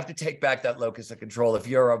first of all, you have to take back that locus of control. If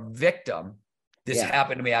you're a victim, this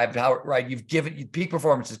happened to me. You've given peak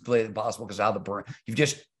performance is completely impossible because how the brain, you've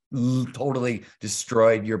just totally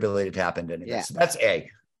destroyed your ability to tap into anything. So that's A.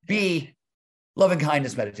 B, loving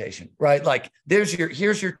kindness meditation, right?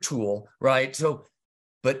 here's your tool, right? So,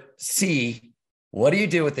 but C, what do you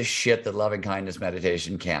do with the shit that loving kindness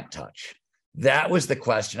meditation can't touch? That was the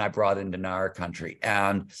question I brought into our country.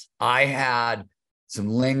 And I had some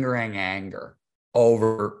lingering anger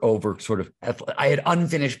over sort of, I had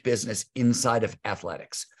unfinished business inside of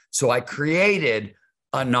athletics. So I created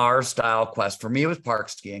a NAR style quest. For me, it was park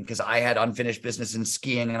skiing because I had unfinished business in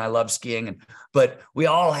skiing and I love skiing. But we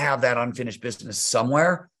all have that unfinished business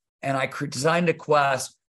somewhere. And I designed a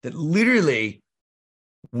quest that literally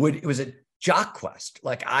it was a jock quest.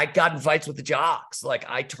 I got in fights with the jocks.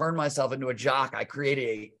 I turned myself into a jock. I created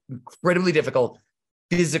a incredibly difficult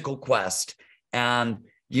physical quest. And,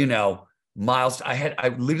 miles,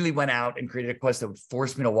 I literally went out and created a quest that would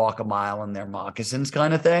force me to walk a mile in their moccasins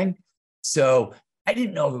kind of thing. So I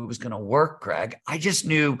didn't know if it was going to work, Greg. I just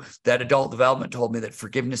knew that adult development told me that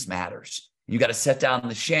forgiveness matters. You got to set down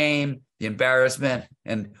the shame, the embarrassment,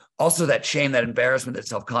 and also that shame, that embarrassment, that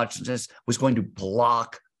self-consciousness was going to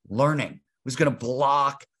block learning. Was going to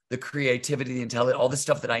block the creativity, the intelligence, all the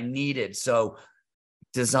stuff that I needed. So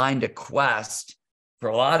designed a quest for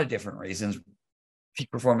a lot of different reasons, peak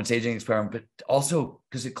performance aging experiment, but also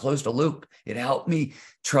because it closed a loop. It helped me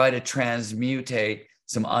try to transmutate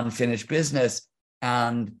some unfinished business.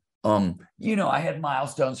 And, I had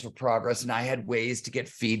milestones for progress and I had ways to get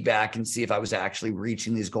feedback and see if I was actually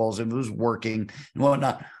reaching these goals, if it was working and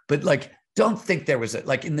whatnot. But don't think there was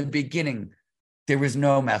in the beginning, there was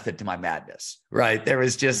no method to my madness, right? There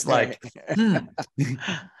was just like,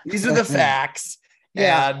 these are the facts,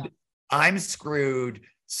 and I'm screwed.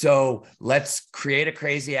 So let's create a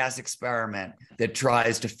crazy ass experiment that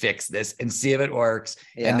tries to fix this and see if it works.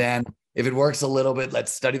 And then if it works a little bit,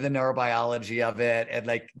 let's study the neurobiology of it and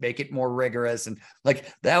like make it more rigorous. And like,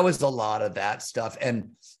 that was a lot of that stuff.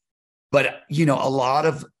 But you know, a lot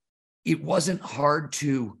of it wasn't hard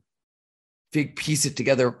to piece it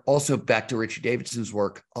together. Also, back to Richie Davidson's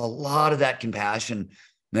work, a lot of that compassion,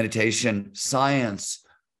 meditation, science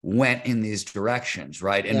went in these directions,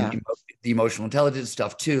 right? And the emotional intelligence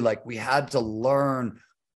stuff too. Like, we had to learn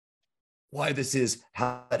why this is,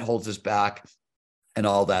 how it holds us back, and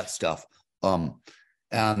all that stuff.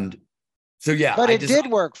 And so, yeah. But it did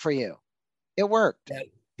work for you. It worked.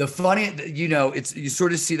 The funny, you know, you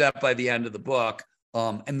sort of see that by the end of the book.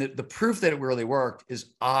 And the proof that it really worked is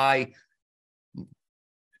my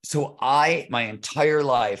entire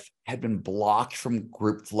life had been blocked from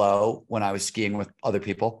group flow when I was skiing with other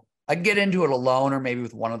people. I could get into it alone or maybe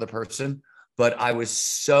with one other person, but I was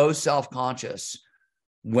so self-conscious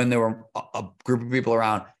when there were a group of people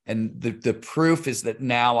around. And the proof is that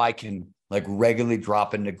now I can like regularly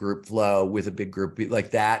drop into group flow with a big group.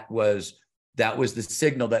 Like that was the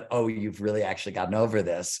signal that, oh, you've really actually gotten over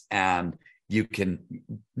this. And you can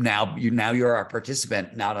you're our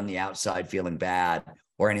participant, not on the outside feeling bad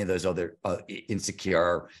or any of those other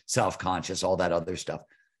insecure, self-conscious, all that other stuff.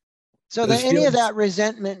 So any of that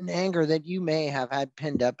resentment and anger that you may have had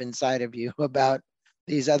pinned up inside of you about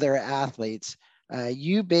these other athletes,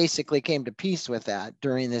 you basically came to peace with that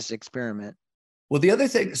during this experiment. Well, the other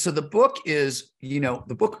thing, so the book is, you know,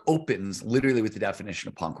 the book opens literally with the definition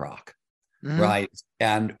of punk rock. Right.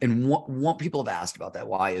 And what people have asked about that.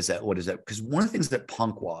 Why is that? What is that? Because one of the things that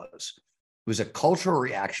punk was a cultural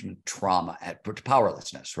reaction to trauma, to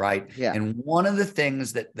powerlessness. Right. Yeah. And one of the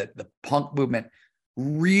things that the punk movement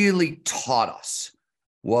really taught us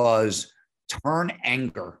was turn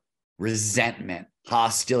anger, resentment,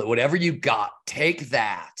 hostility, whatever you got, take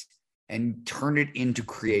that and turn it into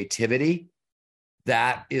creativity.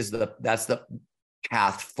 That's the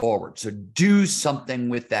path forward. So do something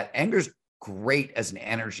with that. Anger's great as an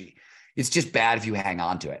energy. It's just bad if you hang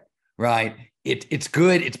on to it, right? It's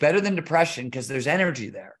good. It's better than depression because there's energy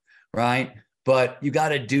there, right? But you got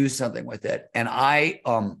to do something with it. And I,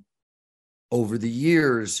 over the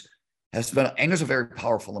years, have spent, anger is a very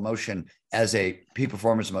powerful emotion as a peak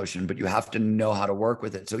performance emotion, but you have to know how to work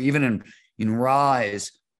with it. So even in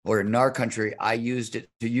Rise or in Our Country, I used it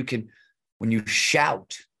so you can, when you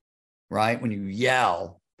shout, right? When you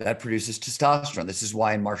yell, that produces testosterone. This is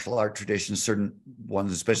why in martial art traditions, certain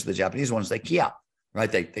ones, especially the Japanese ones, they kia,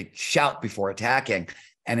 right? They shout before attacking,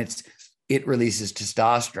 and it releases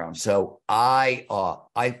testosterone. So I'm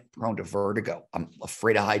prone to vertigo. I'm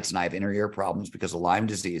afraid of heights, and I have inner ear problems because of Lyme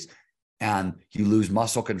disease. And you lose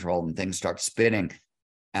muscle control and things start spinning.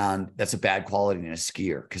 And that's a bad quality in a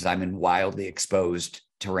skier because I'm in wildly exposed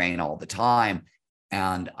terrain all the time.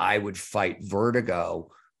 And I would fight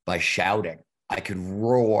vertigo by shouting. I could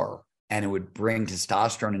roar and it would bring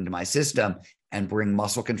testosterone into my system and bring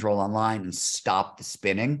muscle control online and stop the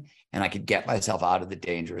spinning. And I could get myself out of the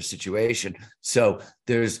dangerous situation. So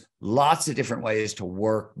there's lots of different ways to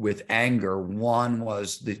work with anger. One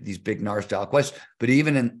was these big NAR style questions, but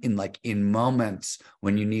even in moments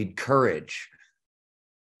when you need courage,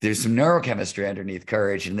 there's some neurochemistry underneath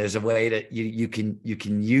courage. And there's a way that you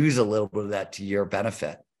can use a little bit of that to your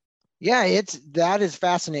benefit. Yeah, that is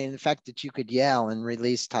fascinating. The fact that you could yell and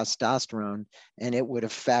release testosterone and it would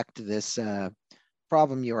affect this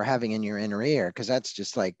problem you were having in your inner ear. Because that's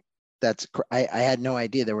just like, I had no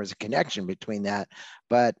idea there was a connection between that,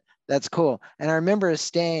 but that's cool. And I remember a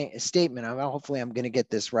statement, hopefully I'm going to get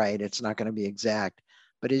this right. It's not going to be exact,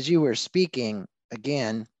 but as you were speaking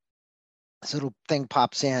again, this little thing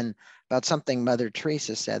pops in about something Mother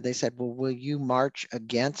Teresa said. They said, well, will you march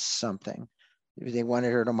against something? They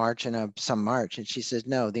wanted her to march in some march. And she says,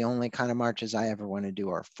 no, the only kind of marches I ever want to do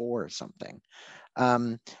are for something.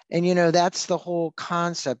 And, that's the whole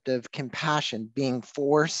concept of compassion, being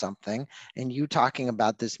for something. And you talking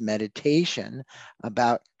about this meditation,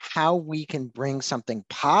 about how we can bring something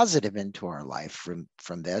positive into our life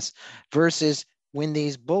from this versus when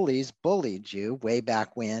these bullies bullied you way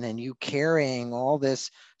back when, and you carrying all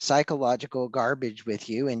this psychological garbage with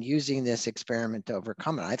you and using this experiment to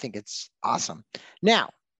overcome it. I think it's awesome. Now,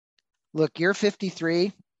 look, you're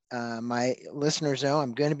 53. My listeners know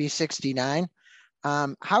I'm going to be 69.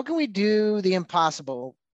 How can we do the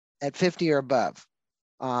impossible at 50 or above?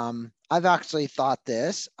 I've actually thought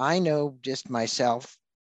this. I know just myself,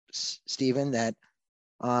 Stephen, that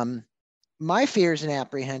my fears and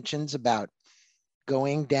apprehensions about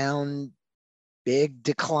going down big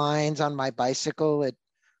declines on my bicycle at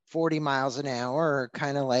 40 miles an hour are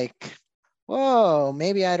kind of like, whoa,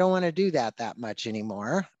 maybe I don't want to do that much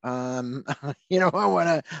anymore. I want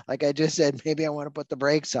to, like I just said, maybe I want to put the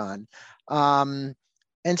brakes on.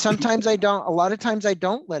 And sometimes I don't, a lot of times I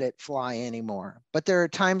don't let it fly anymore, but there are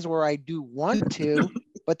times where I do want to,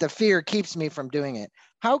 but the fear keeps me from doing it.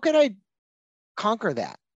 How could I conquer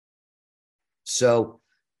that? So,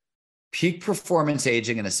 peak performance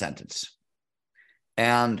aging in a sentence.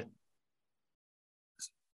 And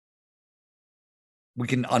we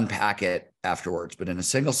can unpack it afterwards, but in a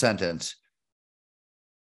single sentence,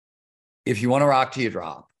 if you want to rock till you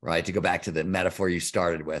drop, right? To go back to the metaphor you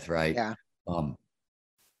started with, right? Yeah.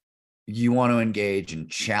 You want to engage in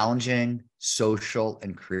challenging social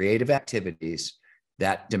and creative activities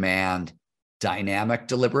that demand dynamic,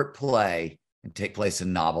 deliberate play and take place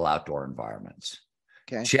in novel outdoor environments.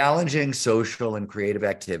 Okay. Challenging social and creative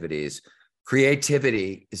activities.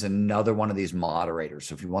 Creativity is another one of these moderators.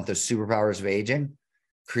 So if you want those superpowers of aging,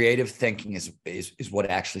 creative thinking is what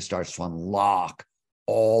actually starts to unlock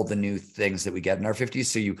all the new things that we get in our 50s.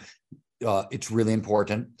 So it's really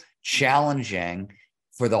important. Challenging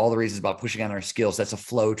for all the reasons about pushing on our skills, that's a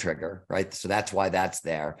flow trigger, right? So that's why that's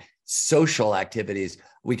there. Social activities,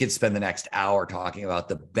 we could spend the next hour talking about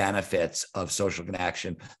the benefits of social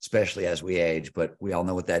connection, especially as we age, but we all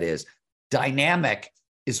know what that is. Dynamic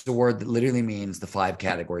is the word that literally means the 5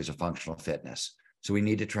 categories of functional fitness. So we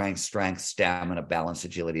need to train strength, stamina, balance,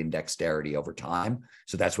 agility, and dexterity over time.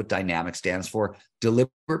 So that's what dynamic stands for.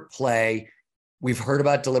 Deliberate play. We've heard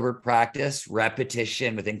about deliberate practice,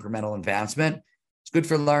 repetition with incremental advancement. It's good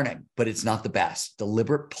for learning, but it's not the best.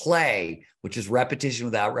 Deliberate play, which is repetition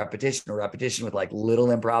without repetition or repetition with like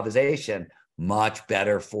little improvisation, much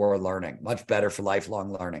better for learning, much better for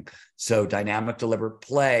lifelong learning. So dynamic deliberate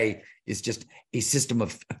play is just a system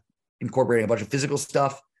of incorporating a bunch of physical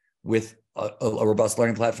stuff with a robust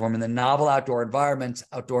learning platform. And then novel outdoor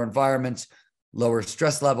environments, lower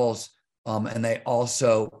stress levels. And they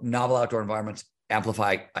also, novel outdoor environments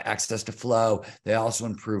amplify access to flow. They also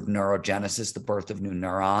improve neurogenesis, the birth of new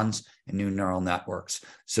neurons and new neural networks.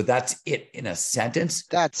 So that's it in a sentence.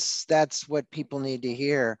 That's what people need to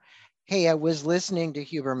hear. Hey, I was listening to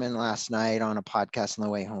Huberman last night on a podcast on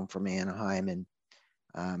the way home from Anaheim, and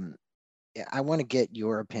I want to get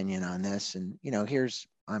your opinion on this. And,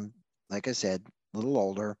 I'm, like I said, a little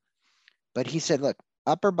older, but he said, look,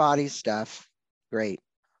 upper body stuff, great.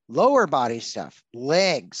 Lower body stuff,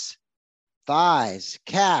 legs, thighs,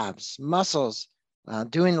 calves, muscles,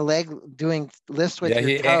 doing lifts with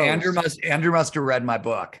your toes. Andrew must have read my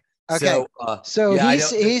book. Okay. So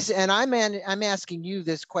he's and I'm asking you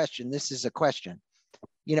this question. This is a question.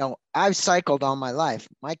 I've cycled all my life.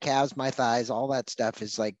 My calves, my thighs, all that stuff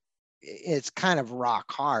is like, it's kind of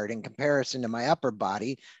rock hard in comparison to my upper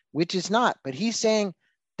body, which is not. But he's saying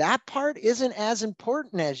that part isn't as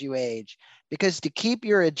important as you age, because to keep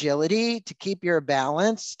your agility, to keep your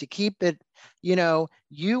balance, to keep it,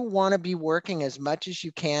 you want to be working as much as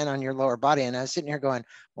you can on your lower body. And I was sitting here going,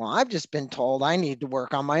 well, I've just been told I need to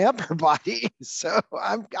work on my upper body. So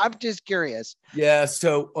I'm just curious. Yeah.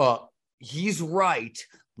 So he's right.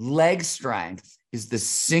 Leg strength is the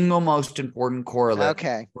single most important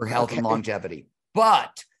correlate for health and longevity.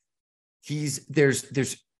 But there's a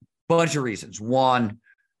bunch of reasons. One,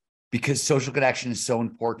 because social connection is so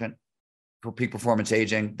important for peak performance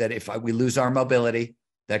aging, that if we lose our mobility,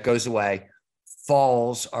 that goes away.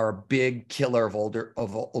 Falls are a big killer of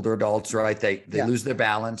older adults, right? They lose their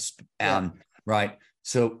balance, right?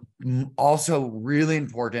 So also really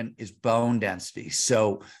important is bone density.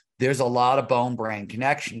 So there's a lot of bone-brain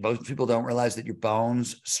connection. Most people don't realize that your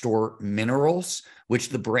bones store minerals, which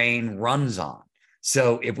the brain runs on.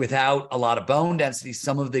 So if without a lot of bone density,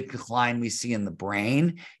 some of the decline we see in the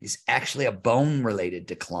brain is actually a bone-related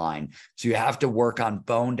decline. So you have to work on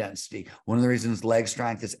bone density. One of the reasons leg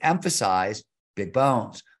strength is emphasized, big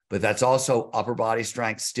bones, but that's also upper body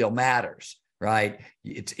strength still matters, right?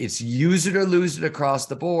 It's use it or lose it across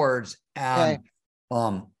the boards. And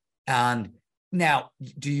now,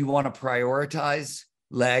 do you want to prioritize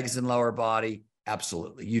legs and lower body?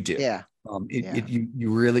 Absolutely, you do. Yeah.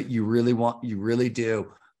 You really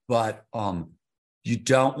do. But you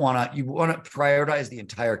don't want to. You want to prioritize the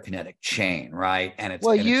entire kinetic chain, right? And it's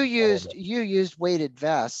you used weighted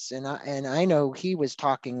vests, and I know he was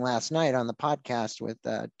talking last night on the podcast with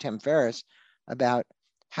Tim Ferriss about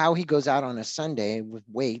how he goes out on a Sunday with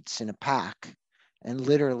weights in a pack, and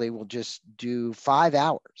literally will just do 5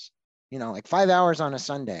 hours. Like 5 hours on a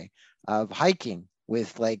Sunday of hiking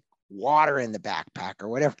with like water in the backpack or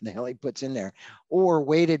whatever the hell he puts in there, or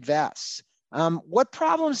weighted vests. What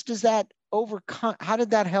problems does that overcome? How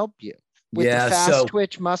did that help you with the fast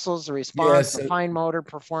twitch muscles, the response, the fine motor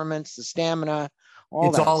performance, the stamina,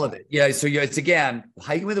 all that? It's all of it. Yeah. So it's again,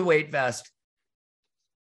 hiking with a weight vest.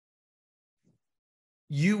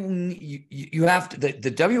 You have to,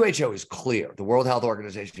 the WHO is clear, the World Health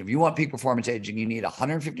Organization, if you want peak performance aging, you need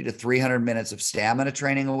 150 to 300 minutes of stamina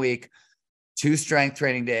training a week, 2 strength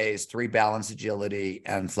training days, 3 balance agility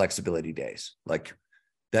and flexibility days. Like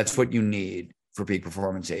that's what you need for peak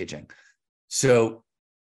performance aging. So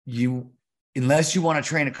unless you want to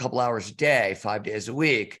train a couple hours a day, 5 days a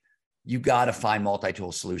week, you got to find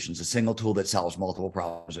multi-tool solutions, a single tool that solves multiple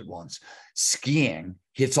problems at once. Skiing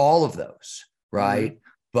hits all of those. Right. Mm-hmm.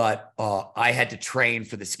 But I had to train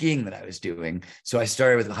for the skiing that I was doing. So I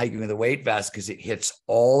started with hiking with a weight vest because it hits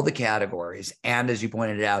all the categories. And as you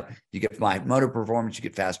pointed out, you get my motor performance, you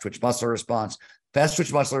get fast twitch muscle response. Fast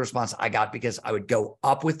twitch muscle response I got because I would go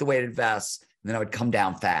up with the weighted vests and then I would come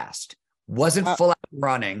down fast. Wasn't full out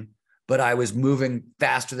running, but I was moving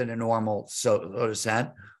faster than a normal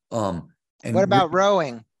descent. And what about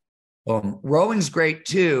rowing? Rowing's great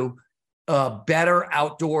too. Better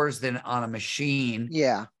outdoors than on a machine.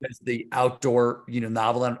 Yeah. That's the outdoor,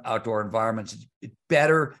 novel outdoor environments. It's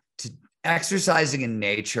better to exercising in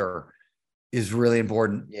nature is really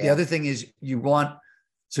important. Yeah. The other thing is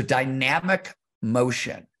dynamic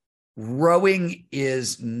motion. Rowing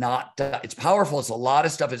is not, it's powerful. It's a lot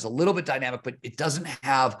of stuff. It's a little bit dynamic, but it doesn't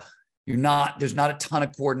have, there's not a ton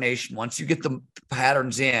of coordination. Once you get the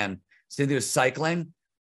patterns in, same thing with cycling.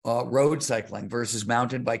 Road cycling versus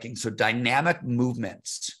mountain biking. So dynamic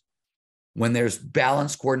movements, when there's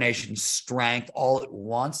balance, coordination, strength all at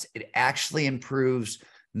once, it actually improves.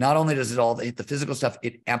 Not only does it all hit the physical stuff,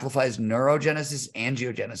 it amplifies neurogenesis,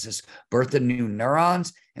 angiogenesis, birth of new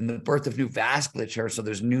neurons, and the birth of new vasculature. So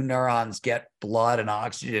there's new neurons get blood and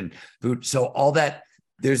oxygen. So all that,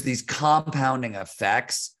 there's these compounding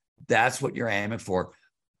effects. That's what you're aiming for.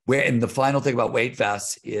 And the final thing about weight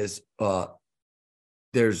vests is,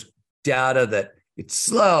 there's data that it's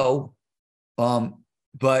slow,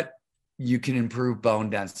 but you can improve bone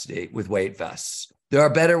density with weight vests. There are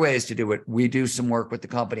better ways to do it. We do some work with the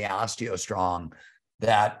company OsteoStrong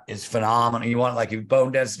that is phenomenal. You want like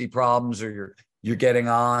bone density problems, or you're getting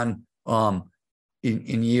on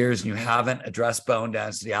in years and you haven't addressed bone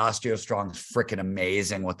density. OsteoStrong is freaking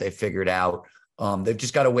amazing what they figured out. They've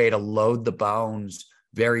just got a way to load the bones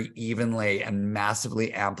very evenly and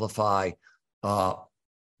massively amplify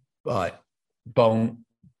bone,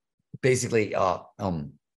 basically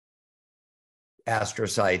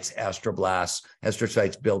astrocytes, astroblasts.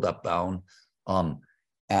 Astrocytes build up bone,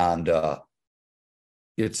 and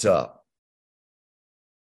it's a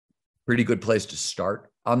pretty good place to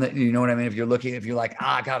start on the, you know what I mean? If you're like,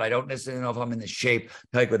 God, I don't necessarily know if I'm in the shape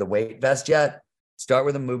like with a weight vest yet, start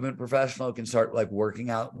with a movement professional who can start like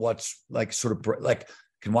working out what's like sort of like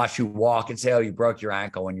can watch you walk and say, oh, you broke your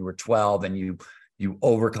ankle when you were 12 and you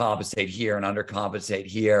overcompensate here and undercompensate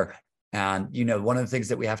here. And, one of the things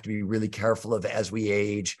that we have to be really careful of as we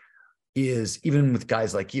age is, even with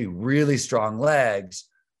guys like you, really strong legs,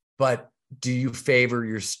 but do you favor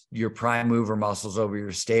your prime mover muscles over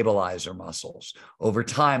your stabilizer muscles? Over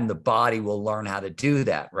time, the body will learn how to do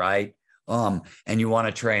that, right? And you want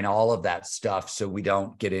to train all of that stuff so we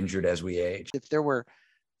don't get injured as we age. If there were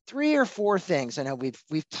 3 or 4 things, I know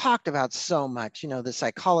we've talked about so much, the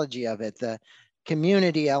psychology of it, the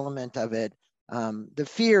community element of it, the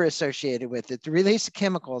fear associated with it, the release of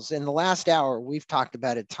chemicals. In the last hour, we've talked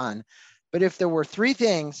about a ton. But if there were 3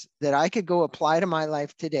 things that I could go apply to my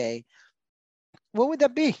life today, what would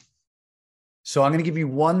that be? So I'm going to give you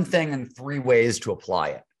one thing and 3 ways to apply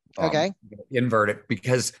it. Okay. Invert it,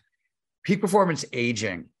 because peak performance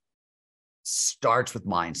aging starts with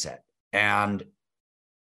mindset. And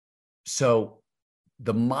so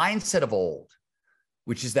the mindset of old,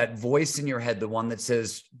 which is that voice in your head, the one that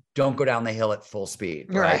says, don't go down the hill at full speed,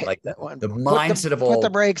 right? Like that one. The mindset of old. Put the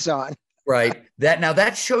brakes on. Right.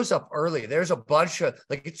 That shows up early. There's a bunch of,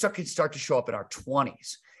 like, it can start to show up in our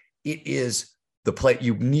 20s. It is the play.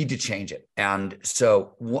 You need to change it. And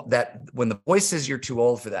so that when the voice says you're too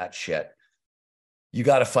old for that shit, you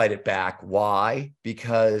got to fight it back. Why?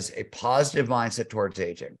 Because a positive mindset towards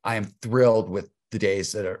aging. I am thrilled with the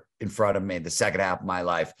days that are in front of me, the second half of my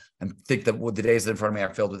life. I think that the days that are in front of me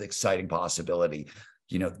are filled with exciting possibility.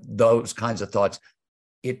 Those kinds of thoughts.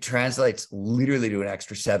 It translates literally to an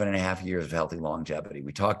extra 7.5 years of healthy longevity.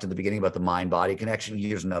 We talked in the beginning about the mind-body connection.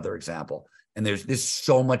 Here's another example. And there's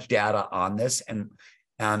so much data on this. And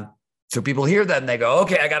so people hear that and they go,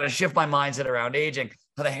 okay, I got to shift my mindset around aging.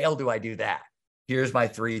 How the hell do I do that? Here's my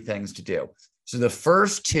 3 things to do. So the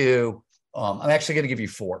first 2, I'm actually going to give you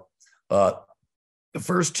 4. The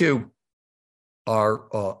first 2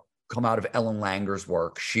 are come out of Ellen Langer's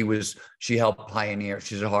work. She helped pioneer.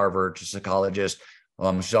 She's at Harvard. She's a psychologist.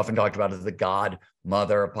 She's often talked about as the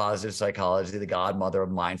godmother of positive psychology, the godmother of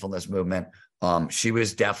mindfulness movement. She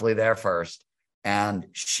was definitely there first. And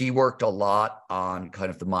she worked a lot on kind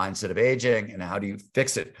of the mindset of aging and how do you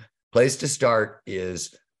fix it. Place to start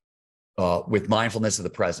is with mindfulness of the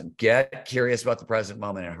present. Get curious about the present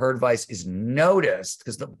moment. And her advice is notice,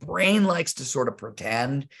 because the brain likes to sort of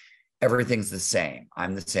pretend everything's the same.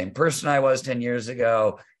 I'm the same person I was 10 years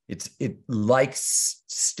ago. It likes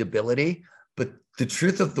stability, but the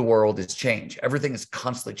truth of the world is change. Everything is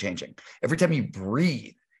constantly changing. Every time you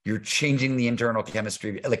breathe, you're changing the internal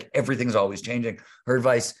chemistry. Like everything's always changing. Her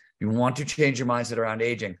advice, if you want to change your mindset around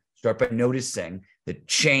aging, start by noticing that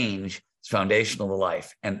change is foundational to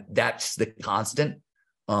life. And that's the constant.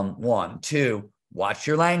 1, 2, watch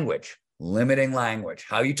your language, limiting language,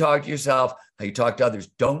 how you talk to yourself, how you talk to others.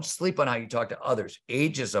 Don't sleep on how you talk to others.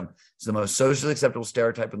 Ageism is the most socially acceptable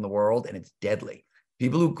stereotype in the world, and it's deadly.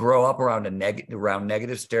 People who grow up around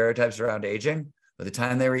negative stereotypes around aging, by the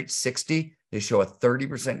time they reach 60, they show a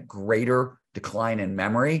 30% greater decline in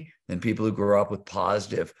memory than people who grow up with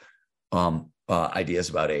positive ideas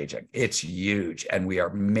about aging. It's huge, and we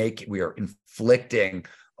are inflicting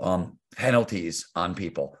penalties on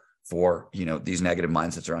people for these negative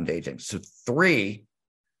mindsets around aging. So 3,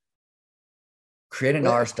 create an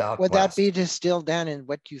R style Would quest. that be distilled down in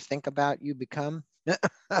what you think about, you become?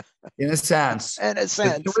 In a sense. In a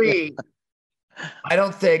sense. The 3,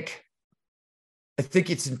 I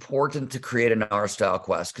think it's important to create an R style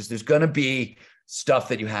quest, because there's going to be stuff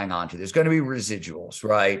that you hang on to. There's going to be residuals,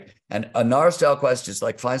 right? And an R style quest is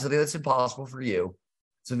like, find something that's impossible for you,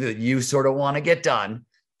 something that you sort of want to get done.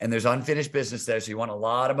 And there's unfinished business there. So you want a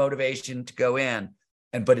lot of motivation to go in.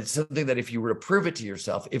 But it's something that if you were to prove it to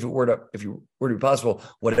yourself, if you were to be possible,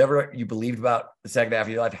 whatever you believed about the second half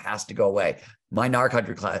of your life has to go away. My NAR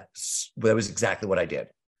country class, that was exactly what I did.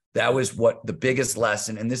 That was what the biggest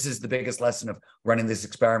lesson, and this is the biggest lesson of running this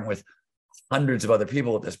experiment with hundreds of other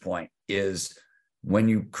people at this point, is when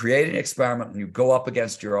you create an experiment, when you go up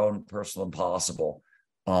against your own personal impossible,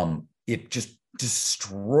 it just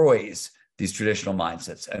destroys these traditional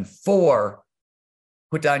mindsets. And 4,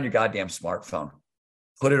 put down your goddamn smartphone.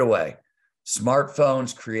 Put it away.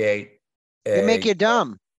 Smartphones they make you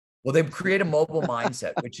dumb. Well, they create a mobile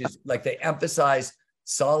mindset, which is like they emphasize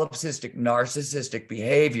solipsistic, narcissistic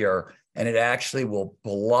behavior, and it actually will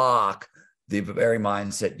block the very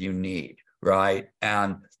mindset you need, right?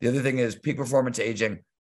 And the other thing is peak performance aging.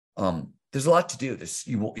 There's a lot to do.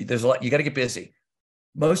 There's a lot. You got to get busy.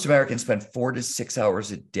 Most Americans spend 4 to 6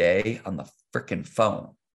 hours a day on the freaking phone,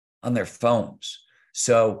 on their phones.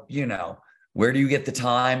 So, where do you get the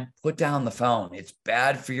time? Put down the phone. It's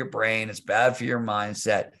bad for your brain. It's bad for your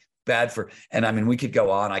mindset. And I mean, we could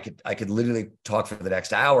go on. I could literally talk for the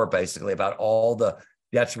next hour, basically, about all the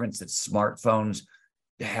detriments that smartphones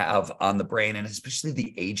have on the brain, and especially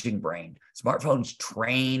the aging brain. Smartphones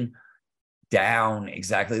train down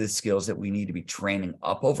exactly the skills that we need to be training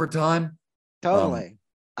up over time. Totally.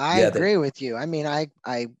 I agree with you. I mean, I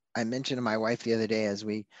mentioned to my wife the other day, as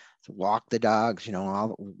we walk the dogs,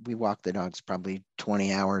 we walk the dogs probably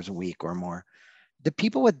 20 hours a week or more. The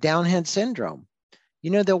people with Downhead syndrome,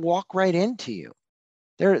 they'll walk right into you.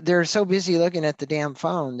 They're so busy looking at the damn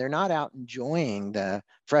phone. They're not out enjoying the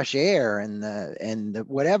fresh air and the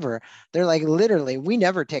whatever. They're like, literally, we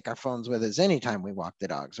never take our phones with us anytime we walk the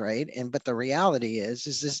dogs, right? But the reality is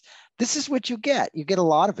this is what you get. You get a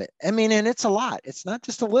lot of it. I mean, and it's a lot. It's not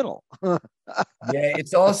just a little. Yeah,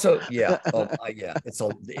 it's also I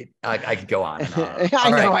could go on.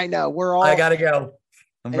 I know. I gotta go.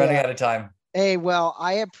 I'm running out of time. Hey, well,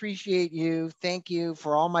 I appreciate you. Thank you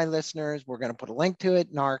for all my listeners. We're going to put a link to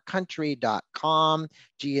it, narcountry.com,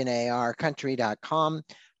 GNAR country.com.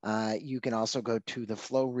 You can also go to the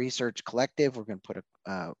Flow Research Collective. We're going to put it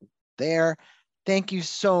there. Thank you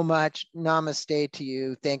so much. Namaste to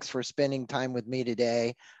you. Thanks for spending time with me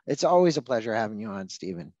today. It's always a pleasure having you on,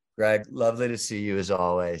 Stephen. Greg, lovely to see you as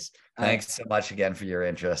always. Thanks so much again for your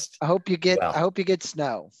interest. I hope you get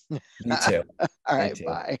snow. Me too. All right,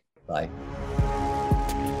 bye. Bye.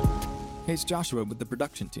 Hey, it's Joshua with the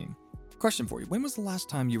production team. Question for you. When was the last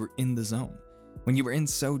time you were in the zone? When you were in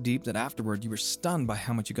so deep that afterward you were stunned by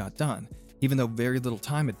how much you got done, even though very little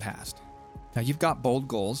time had passed. Now, you've got bold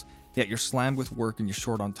goals, yet you're slammed with work and you're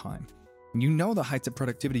short on time. And you know the heights of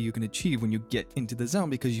productivity you can achieve when you get into the zone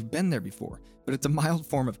because you've been there before. But it's a mild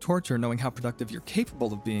form of torture knowing how productive you're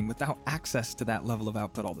capable of being without access to that level of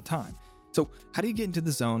output all the time. So how do you get into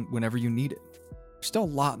the zone whenever you need it? There's still a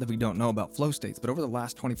lot that we don't know about flow states, but over the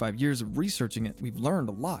last 25 years of researching it, we've learned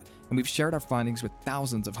a lot, and we've shared our findings with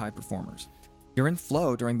thousands of high performers. You're in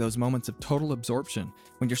flow during those moments of total absorption,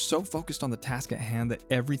 when you're so focused on the task at hand that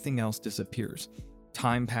everything else disappears.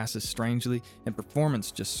 Time passes strangely, and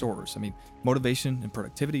performance just soars. Motivation and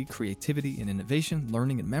productivity, creativity and innovation,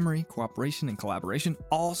 learning and memory, cooperation and collaboration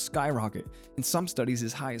all skyrocket, in some studies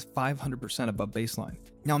as high as 500% above baseline.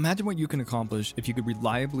 Now imagine what you can accomplish if you could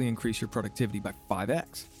reliably increase your productivity by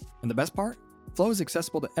 5x. And the best part? Flow is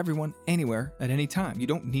accessible to everyone, anywhere, at any time. You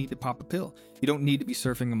don't need to pop a pill. You don't need to be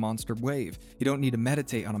surfing a monster wave. You don't need to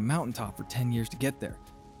meditate on a mountaintop for 10 years to get there.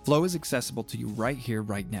 Flow is accessible to you right here,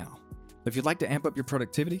 right now. If you'd like to amp up your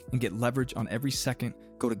productivity and get leverage on every second,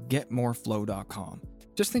 go to getmoreflow.com.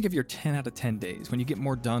 Just think of your 10 out of 10 days when you get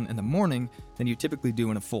more done in the morning than you typically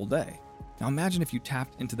do in a full day. Now imagine if you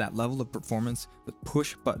tapped into that level of performance with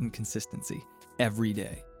push-button consistency every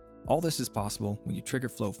day. All this is possible when you trigger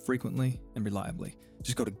flow frequently and reliably.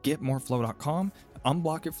 Just go to getmoreflow.com,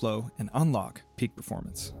 unblock your flow, and unlock peak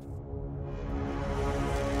performance.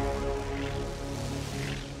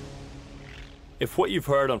 If what you've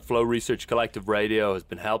heard on Flow Research Collective Radio has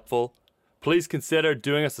been helpful, please consider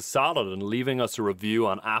doing us a solid and leaving us a review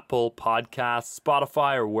on Apple Podcasts,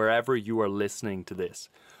 Spotify, or wherever you are listening to this.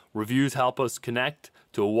 Reviews help us connect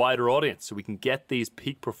to a wider audience so we can get these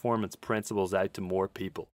peak performance principles out to more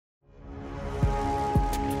people.